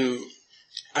wanting to,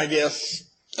 I guess,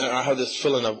 I have this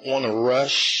feeling of want to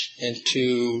rush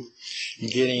into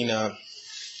getting a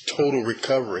total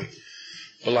recovery.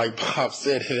 But like Bob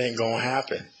said, it ain't going to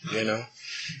happen,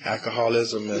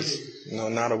 Alcoholism is,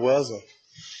 not a wasn't.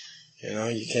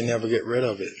 You can never get rid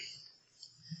of it.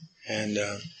 And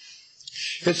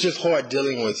it's just hard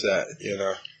dealing with that,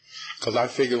 because I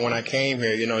figured when I came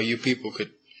here, you people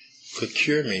could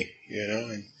cure me,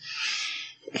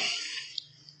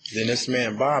 Then this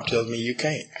man, Bob, tells me you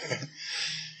can't.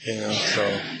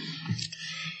 So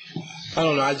I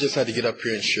don't know. I just had to get up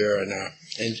here and share and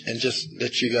just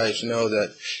let you guys know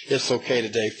that it's okay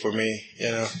today for me,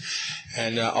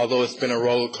 And although it's been a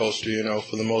roller coaster,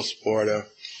 for the most part,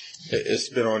 it's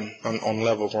been on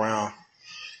level ground.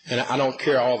 And I don't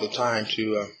care all the time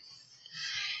to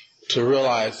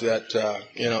realize that,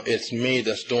 it's me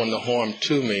that's doing the harm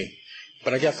to me.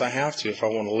 But I guess I have to if I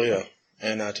want to live.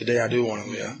 And today I do want to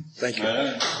live. Thank you.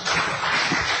 Well,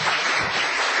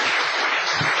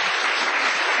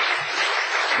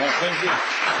 thank you.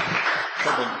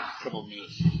 Couple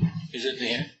minutes. Is it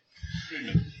there?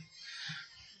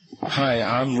 Hi,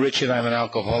 I'm Richard. I'm an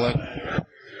alcoholic.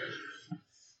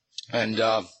 And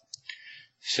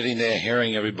sitting there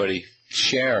hearing everybody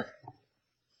share,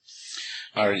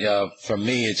 for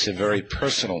me, it's a very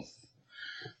personal,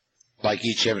 like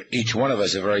each one of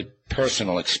us, a very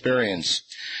personal experience,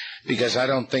 because I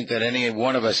don't think that any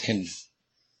one of us can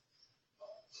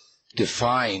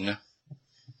define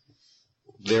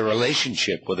their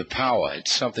relationship with a power.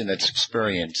 It's something that's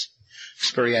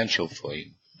experiential for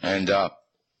you. And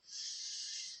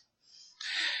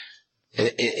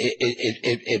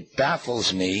it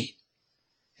baffles me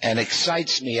and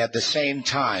excites me at the same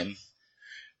time,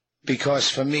 because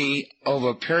for me, over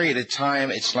a period of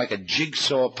time, it's like a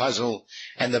jigsaw puzzle,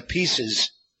 and the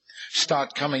pieces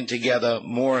start coming together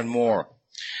more and more.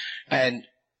 And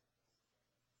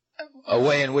a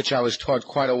way in which I was taught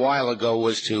quite a while ago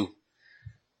was to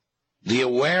the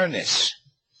awareness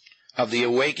of the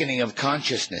awakening of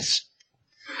consciousness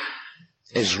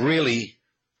is really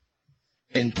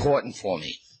important for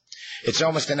me. It's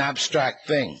almost an abstract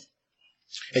thing.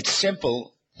 It's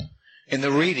simple in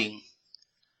the reading,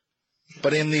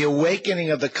 but in the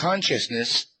awakening of the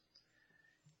consciousness,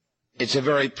 it's a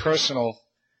very personal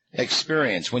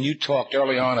experience. When you talked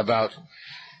early on about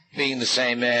being the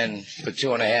same man for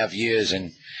 2.5 years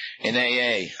in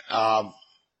AA,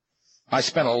 I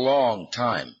spent a long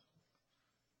time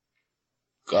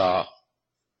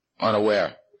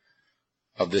unaware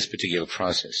of this particular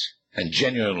process and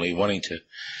genuinely wanting to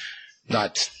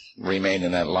not remain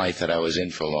in that life that I was in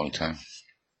for a long time.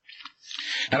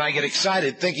 And I get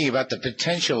excited thinking about the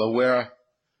potential of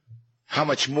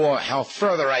how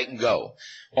further I can go.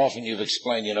 Often you've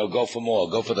explained, go for more,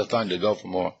 go for the thunder, go for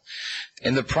more.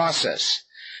 In the process,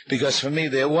 because for me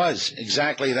there was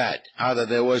exactly that. Either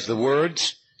there was the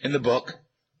words in the book,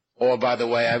 or by the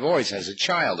way, as a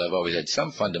child, I've always had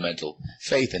some fundamental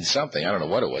faith in something. I don't know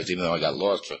what it was, even though I got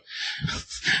lost for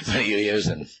many years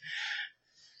in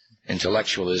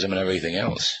intellectualism and everything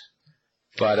else.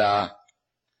 But, I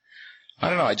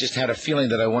don't know, I just had a feeling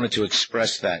that I wanted to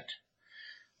express that.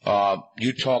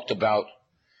 You talked about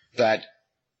that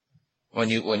when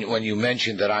you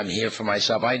mentioned that I'm here for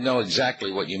myself. I know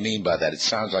exactly what you mean by that. It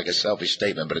sounds like a selfish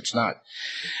statement, but it's not.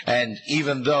 And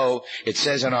even though it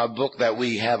says in our book that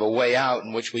we have a way out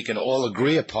in which we can all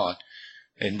agree upon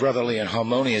in brotherly and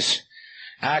harmonious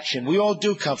action, we all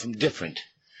do come from different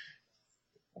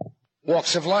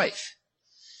walks of life.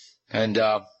 And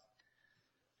I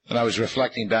was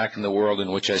reflecting back in the world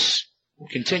in which I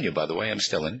continue, by the way, I'm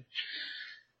still in,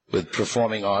 with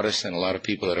performing artists and a lot of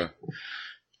people that are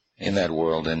in that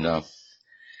world. And I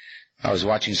was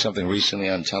watching something recently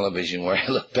on television where I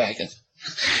looked back and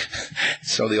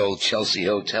saw the old Chelsea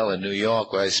Hotel in New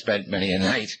York where I spent many a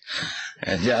night.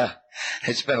 And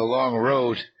it's been a long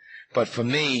road. But for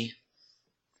me,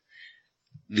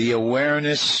 the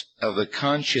awareness of the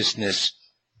consciousness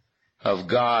of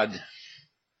God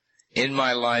in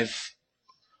my life,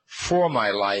 for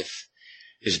my life,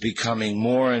 is becoming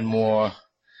more and more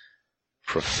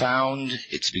profound.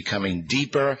 It's becoming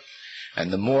deeper.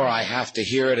 And the more I have to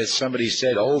hear it, as somebody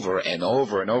said, over and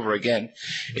over and over again,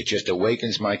 it just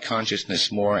awakens my consciousness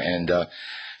more. And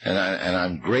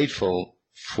I'm grateful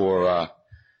for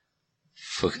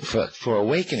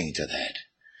awakening to that.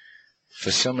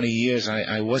 For so many years,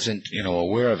 I wasn't,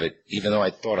 aware of it, even though I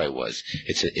thought I was.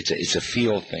 It's a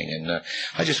feel thing, and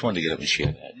I just wanted to get up and share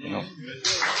that,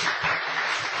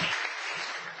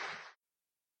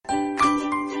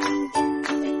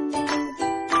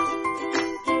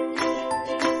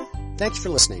 Thanks for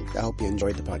listening. I hope you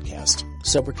enjoyed the podcast.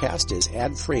 Sobercast is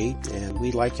ad-free, and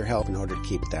we'd like your help in order to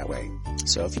keep it that way.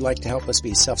 So if you'd like to help us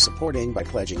be self-supporting by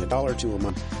pledging $1 or $2 a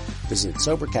month, visit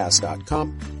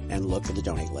Sobercast.com and look for the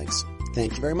donate links.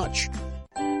 Thank you very much.